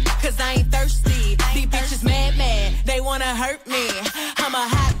quick, cause I ain't thirsty. These bitches mad, they wanna hurt me. I'm a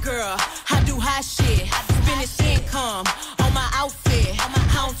hot girl, I do hot shit. Finish income on my outfit.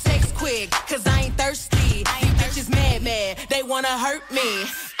 I don't text quick, cause I ain't thirsty. These bitches mad, they wanna hurt me.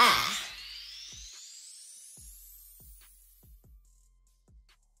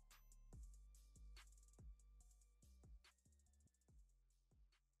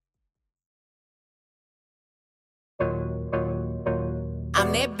 I'm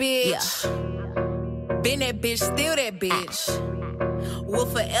I'm that bitch. Been that bitch, still that bitch. Will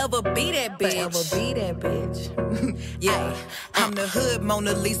forever be that bitch. Forever be that bitch. Yeah, I'm the hood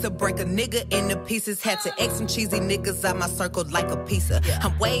Mona Lisa. Break a nigga into pieces. Had to X some cheesy niggas out my circle like a pizza.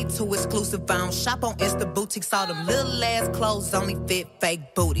 I'm way too exclusive. I don't shop on Insta boutiques. All them little ass clothes only fit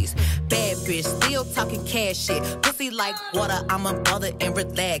fake booties. Bad bitch, still talking cash shit. Pussy like water, I'm unbothered and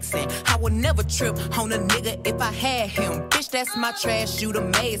relaxing. I would never trip on a nigga if I had him. Bitch, that's my trash. You the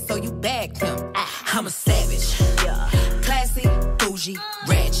maid, so you bagged him. I'm a savage. Classy, bougie,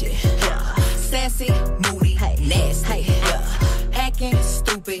 ratchet, sassy, moody, nasty, acting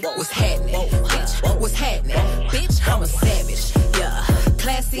stupid. What's happening, bitch? What's happening, bitch? I'm a savage,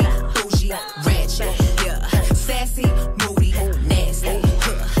 classy, bougie, ratchet, sassy, moody, nasty,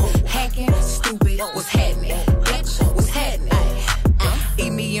 hacking stupid. What's happening, bitch? What's happening?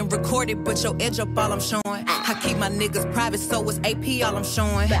 Eat me and record it, but your edge up all I'm showing. I keep my niggas private, so it's AP all I'm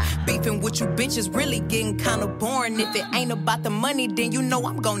showing. Beefing with you bitches really getting kinda boring. If it ain't about the money, then you know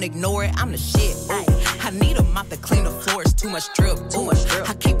I'm gonna ignore it. I'm the shit. Ooh. I need a mop to clean the floors. Too much drip. Ooh.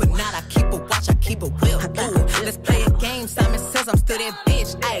 I keep a knot, I keep a watch, I keep a whip. Ooh. Let's play a game. Simon says I'm still that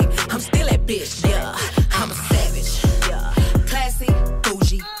bitch. Ay, I'm still that bitch. Yeah, I'm a savage. Classy,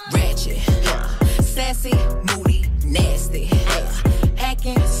 bougie, ratchet, sassy, moody, nasty,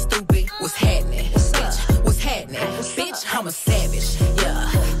 acting stupid. What's happening? What's happening? Bitch, I'm a savage.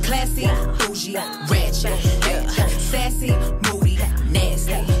 Classy, bougie, ratchet, sassy, moody,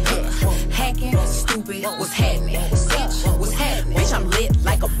 nasty, hacking stupid. What's happening? Bitch, what's happening? Bitch, I'm lit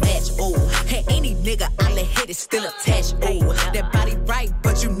like a match. Ooh, and any nigga I let hit is still attached. Ooh, that body right,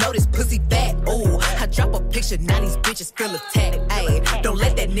 but you know this pussy fat. Ooh, I drop a picture, now these bitches feel attacked. Ayy, don't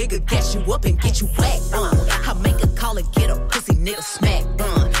let that nigga gas you up and get you whacked. I make a call and get a pussy nigga smack.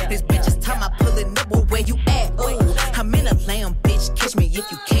 This bitch is time I pulling up, well, where you at? Ooh, I'm in a lamb, bitch, catch me if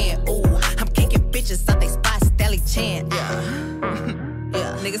you can. Ooh, I'm kicking bitches out they spot, Stallion Chan.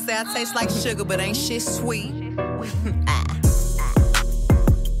 Yeah, niggas say I taste like sugar, but ain't shit sweet.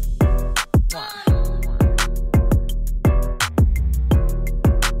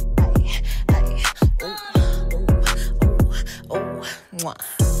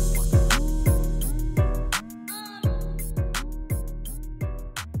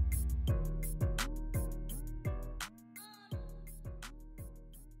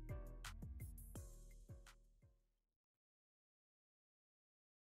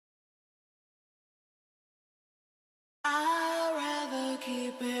 I'd rather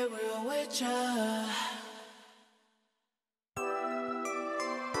keep it real with ya.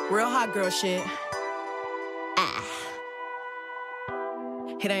 Real hot girl shit.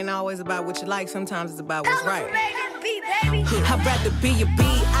 It ain't always about what you like, sometimes it's about what's right. I'd rather be a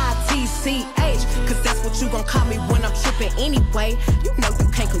B-I-T-C-H, cause that's what you gon' call me when I'm trippin' anyway. You know you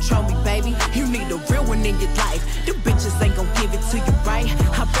can't control me, baby. You need a real one in your life. The bitches ain't gon' give it to you, right?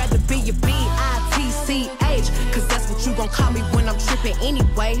 I'd rather be a B-I-T-C-H, cause that's what you gon' call me when I'm trippin'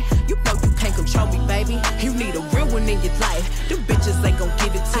 anyway. You know you can't control me, baby. You need a real one in your life. The bitches ain't gon'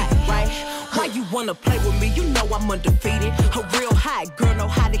 give it to you, right? Why you wanna play with me? You know I'm undefeated. A real hot girl know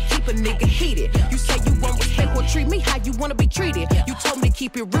how to keep a nigga heated. You say you won't respect or treat me how you wanna be treated. You told me to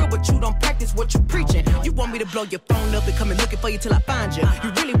keep it real, but you don't practice what you preaching. You want me to blow your phone up and come and looking for you till I find you.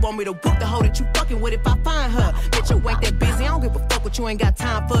 You really want me to whoop the hoe that you fucking with if I find her. Bitch, you ain't that busy. I don't give a fuck what you ain't got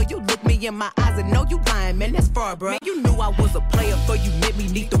time for. You look me in my eyes and know you lying, man. That's far, bro. Man, you knew I was a player, for you met me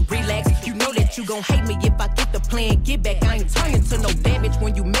need to relax. You know that you gon' hate me if I get the plan. Get back, I ain't turning to no bad bitch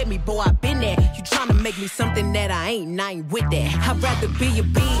when you met me, boy. I been there. You tryna make me something that I ain't with that. I'd rather be a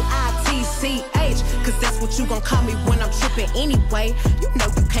B-I-T-C-H, cause that's what you gon' call me when I'm trippin' anyway. You know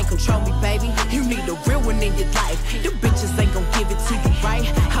you can't control me, baby. You need a real one in your life. The bitches ain't gon' give it to you, right?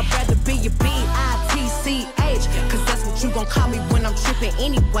 I'd rather be a B-I-T-C-H, cause that's what you gon' call me when I'm trippin'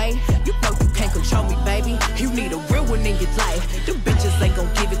 anyway. You know you can't control me, baby. You need a real one in your life. The bitches ain't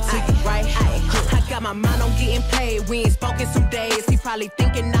gon' give it to you, right? I got my mind on getting paid. We ain't spoken some days. He probably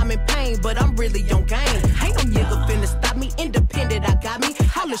thinking I'm in pain, but I'm really on game. Ain't no nigga finna stop me. Independent, I got me.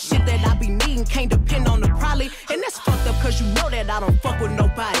 All the shit that I be needing can't depend on the probably. And that's fucked up cause you know that I don't fuck with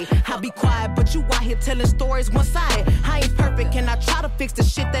nobody. I be quiet, but you out here telling stories one-sided. I ain't perfect, and I try to fix the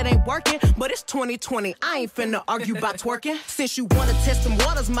shit that ain't working. But it's 2020, I ain't finna argue about twerking. Since you wanna test them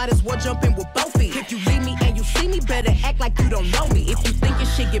waters, might as well jump in with both feet. If you leave me and you see me, better act like you don't know me. If you think your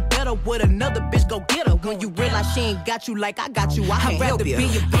shit get better with another bitch, go get her. When you realize she ain't got you like I got you, I can't help you. I'd rather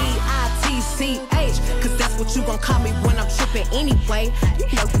be a B-I-T-C-H, cause that's what you gon' call me when I'm trippin' anyway. You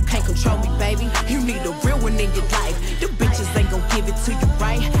know you can't control me, baby. You need a real one in your life. The bitches ain't gon' give it to you,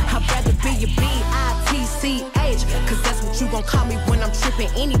 right? I'd rather be your B-I-T-C-H, cause that's what you gon' call me when I'm trippin'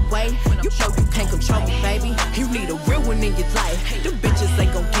 anyway. You know you can't control me, baby. You need a real one in your life. The bitches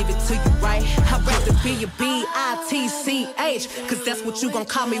ain't gon' give it to you, right? I'd rather be your B-I-T-C-H, cause that's what you gon'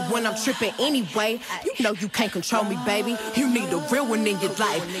 call me when I'm trippin' anyway. You know you can't control me, baby. You need a real one in your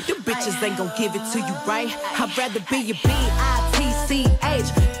life. The bitches ain't gon' give it to you, right? I'd rather be your B-I-T-C-H.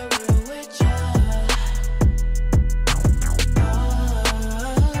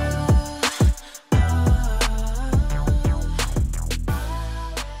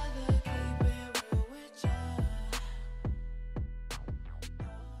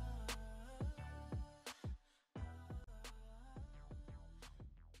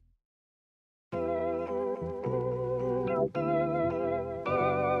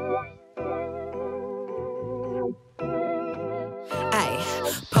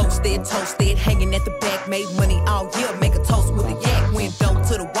 Posted, toasted, hanging at the back, made money all year, make a toast with a yak, window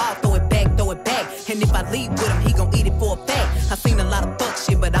to the wall, throw it back, and if I leave with him, he gon' eat it for a fact. I seen a lot of fuck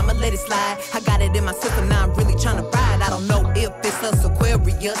shit, but I'ma let it slide. I got it in my system, now I'm really tryna ride. I don't know if it's us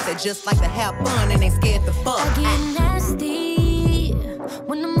Aquarius that just like to have fun and ain't scared to fuck. I get nasty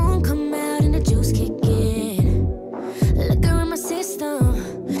when the moon come out and the juice kick in. Liquor in my system,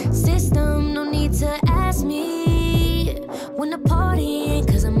 no need to ask me when the party ain't,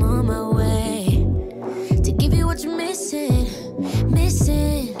 cause I'm on my way to give you what you're missing.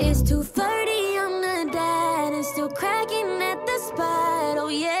 It's 2:30 on the dot and still cracking at the spot. Oh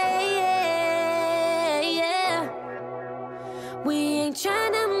yeah. We ain't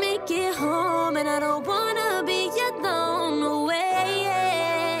tryna make it home, and I don't wanna be alone. No way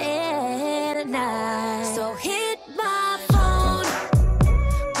tonight. So hit my phone.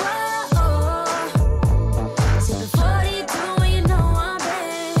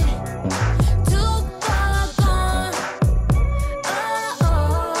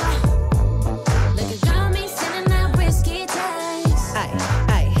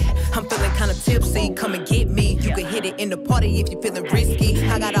 Tipsy, come and get me. You can hit it in the party if you feeling risky.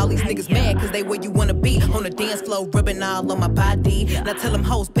 I got all these niggas mad cause they where you wanna be. On the dance floor, rubbing all on my body. Now tell them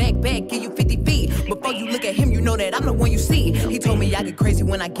hoes back, give you 50 feet. Before you look at him, you know that I'm the one you see. He told me I get crazy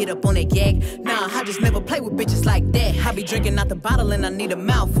when I get up on that yak. Nah, I just never play with bitches like that. I be drinking out the bottle and I need a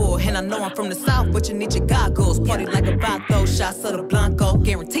mouthful. And I know I'm from the south, but you need your goggles. Party like a vato, shots of the Blanco.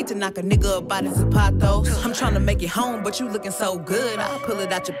 Guaranteed to knock a nigga up by the zapatos. I'm trying to make it home, but you looking so good. I'll pull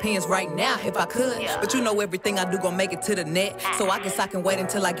it out your pants right now if I could. But you know everything I do gon' make it to the net. So I guess I can wait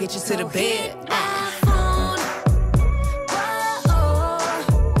until I get you to the bed.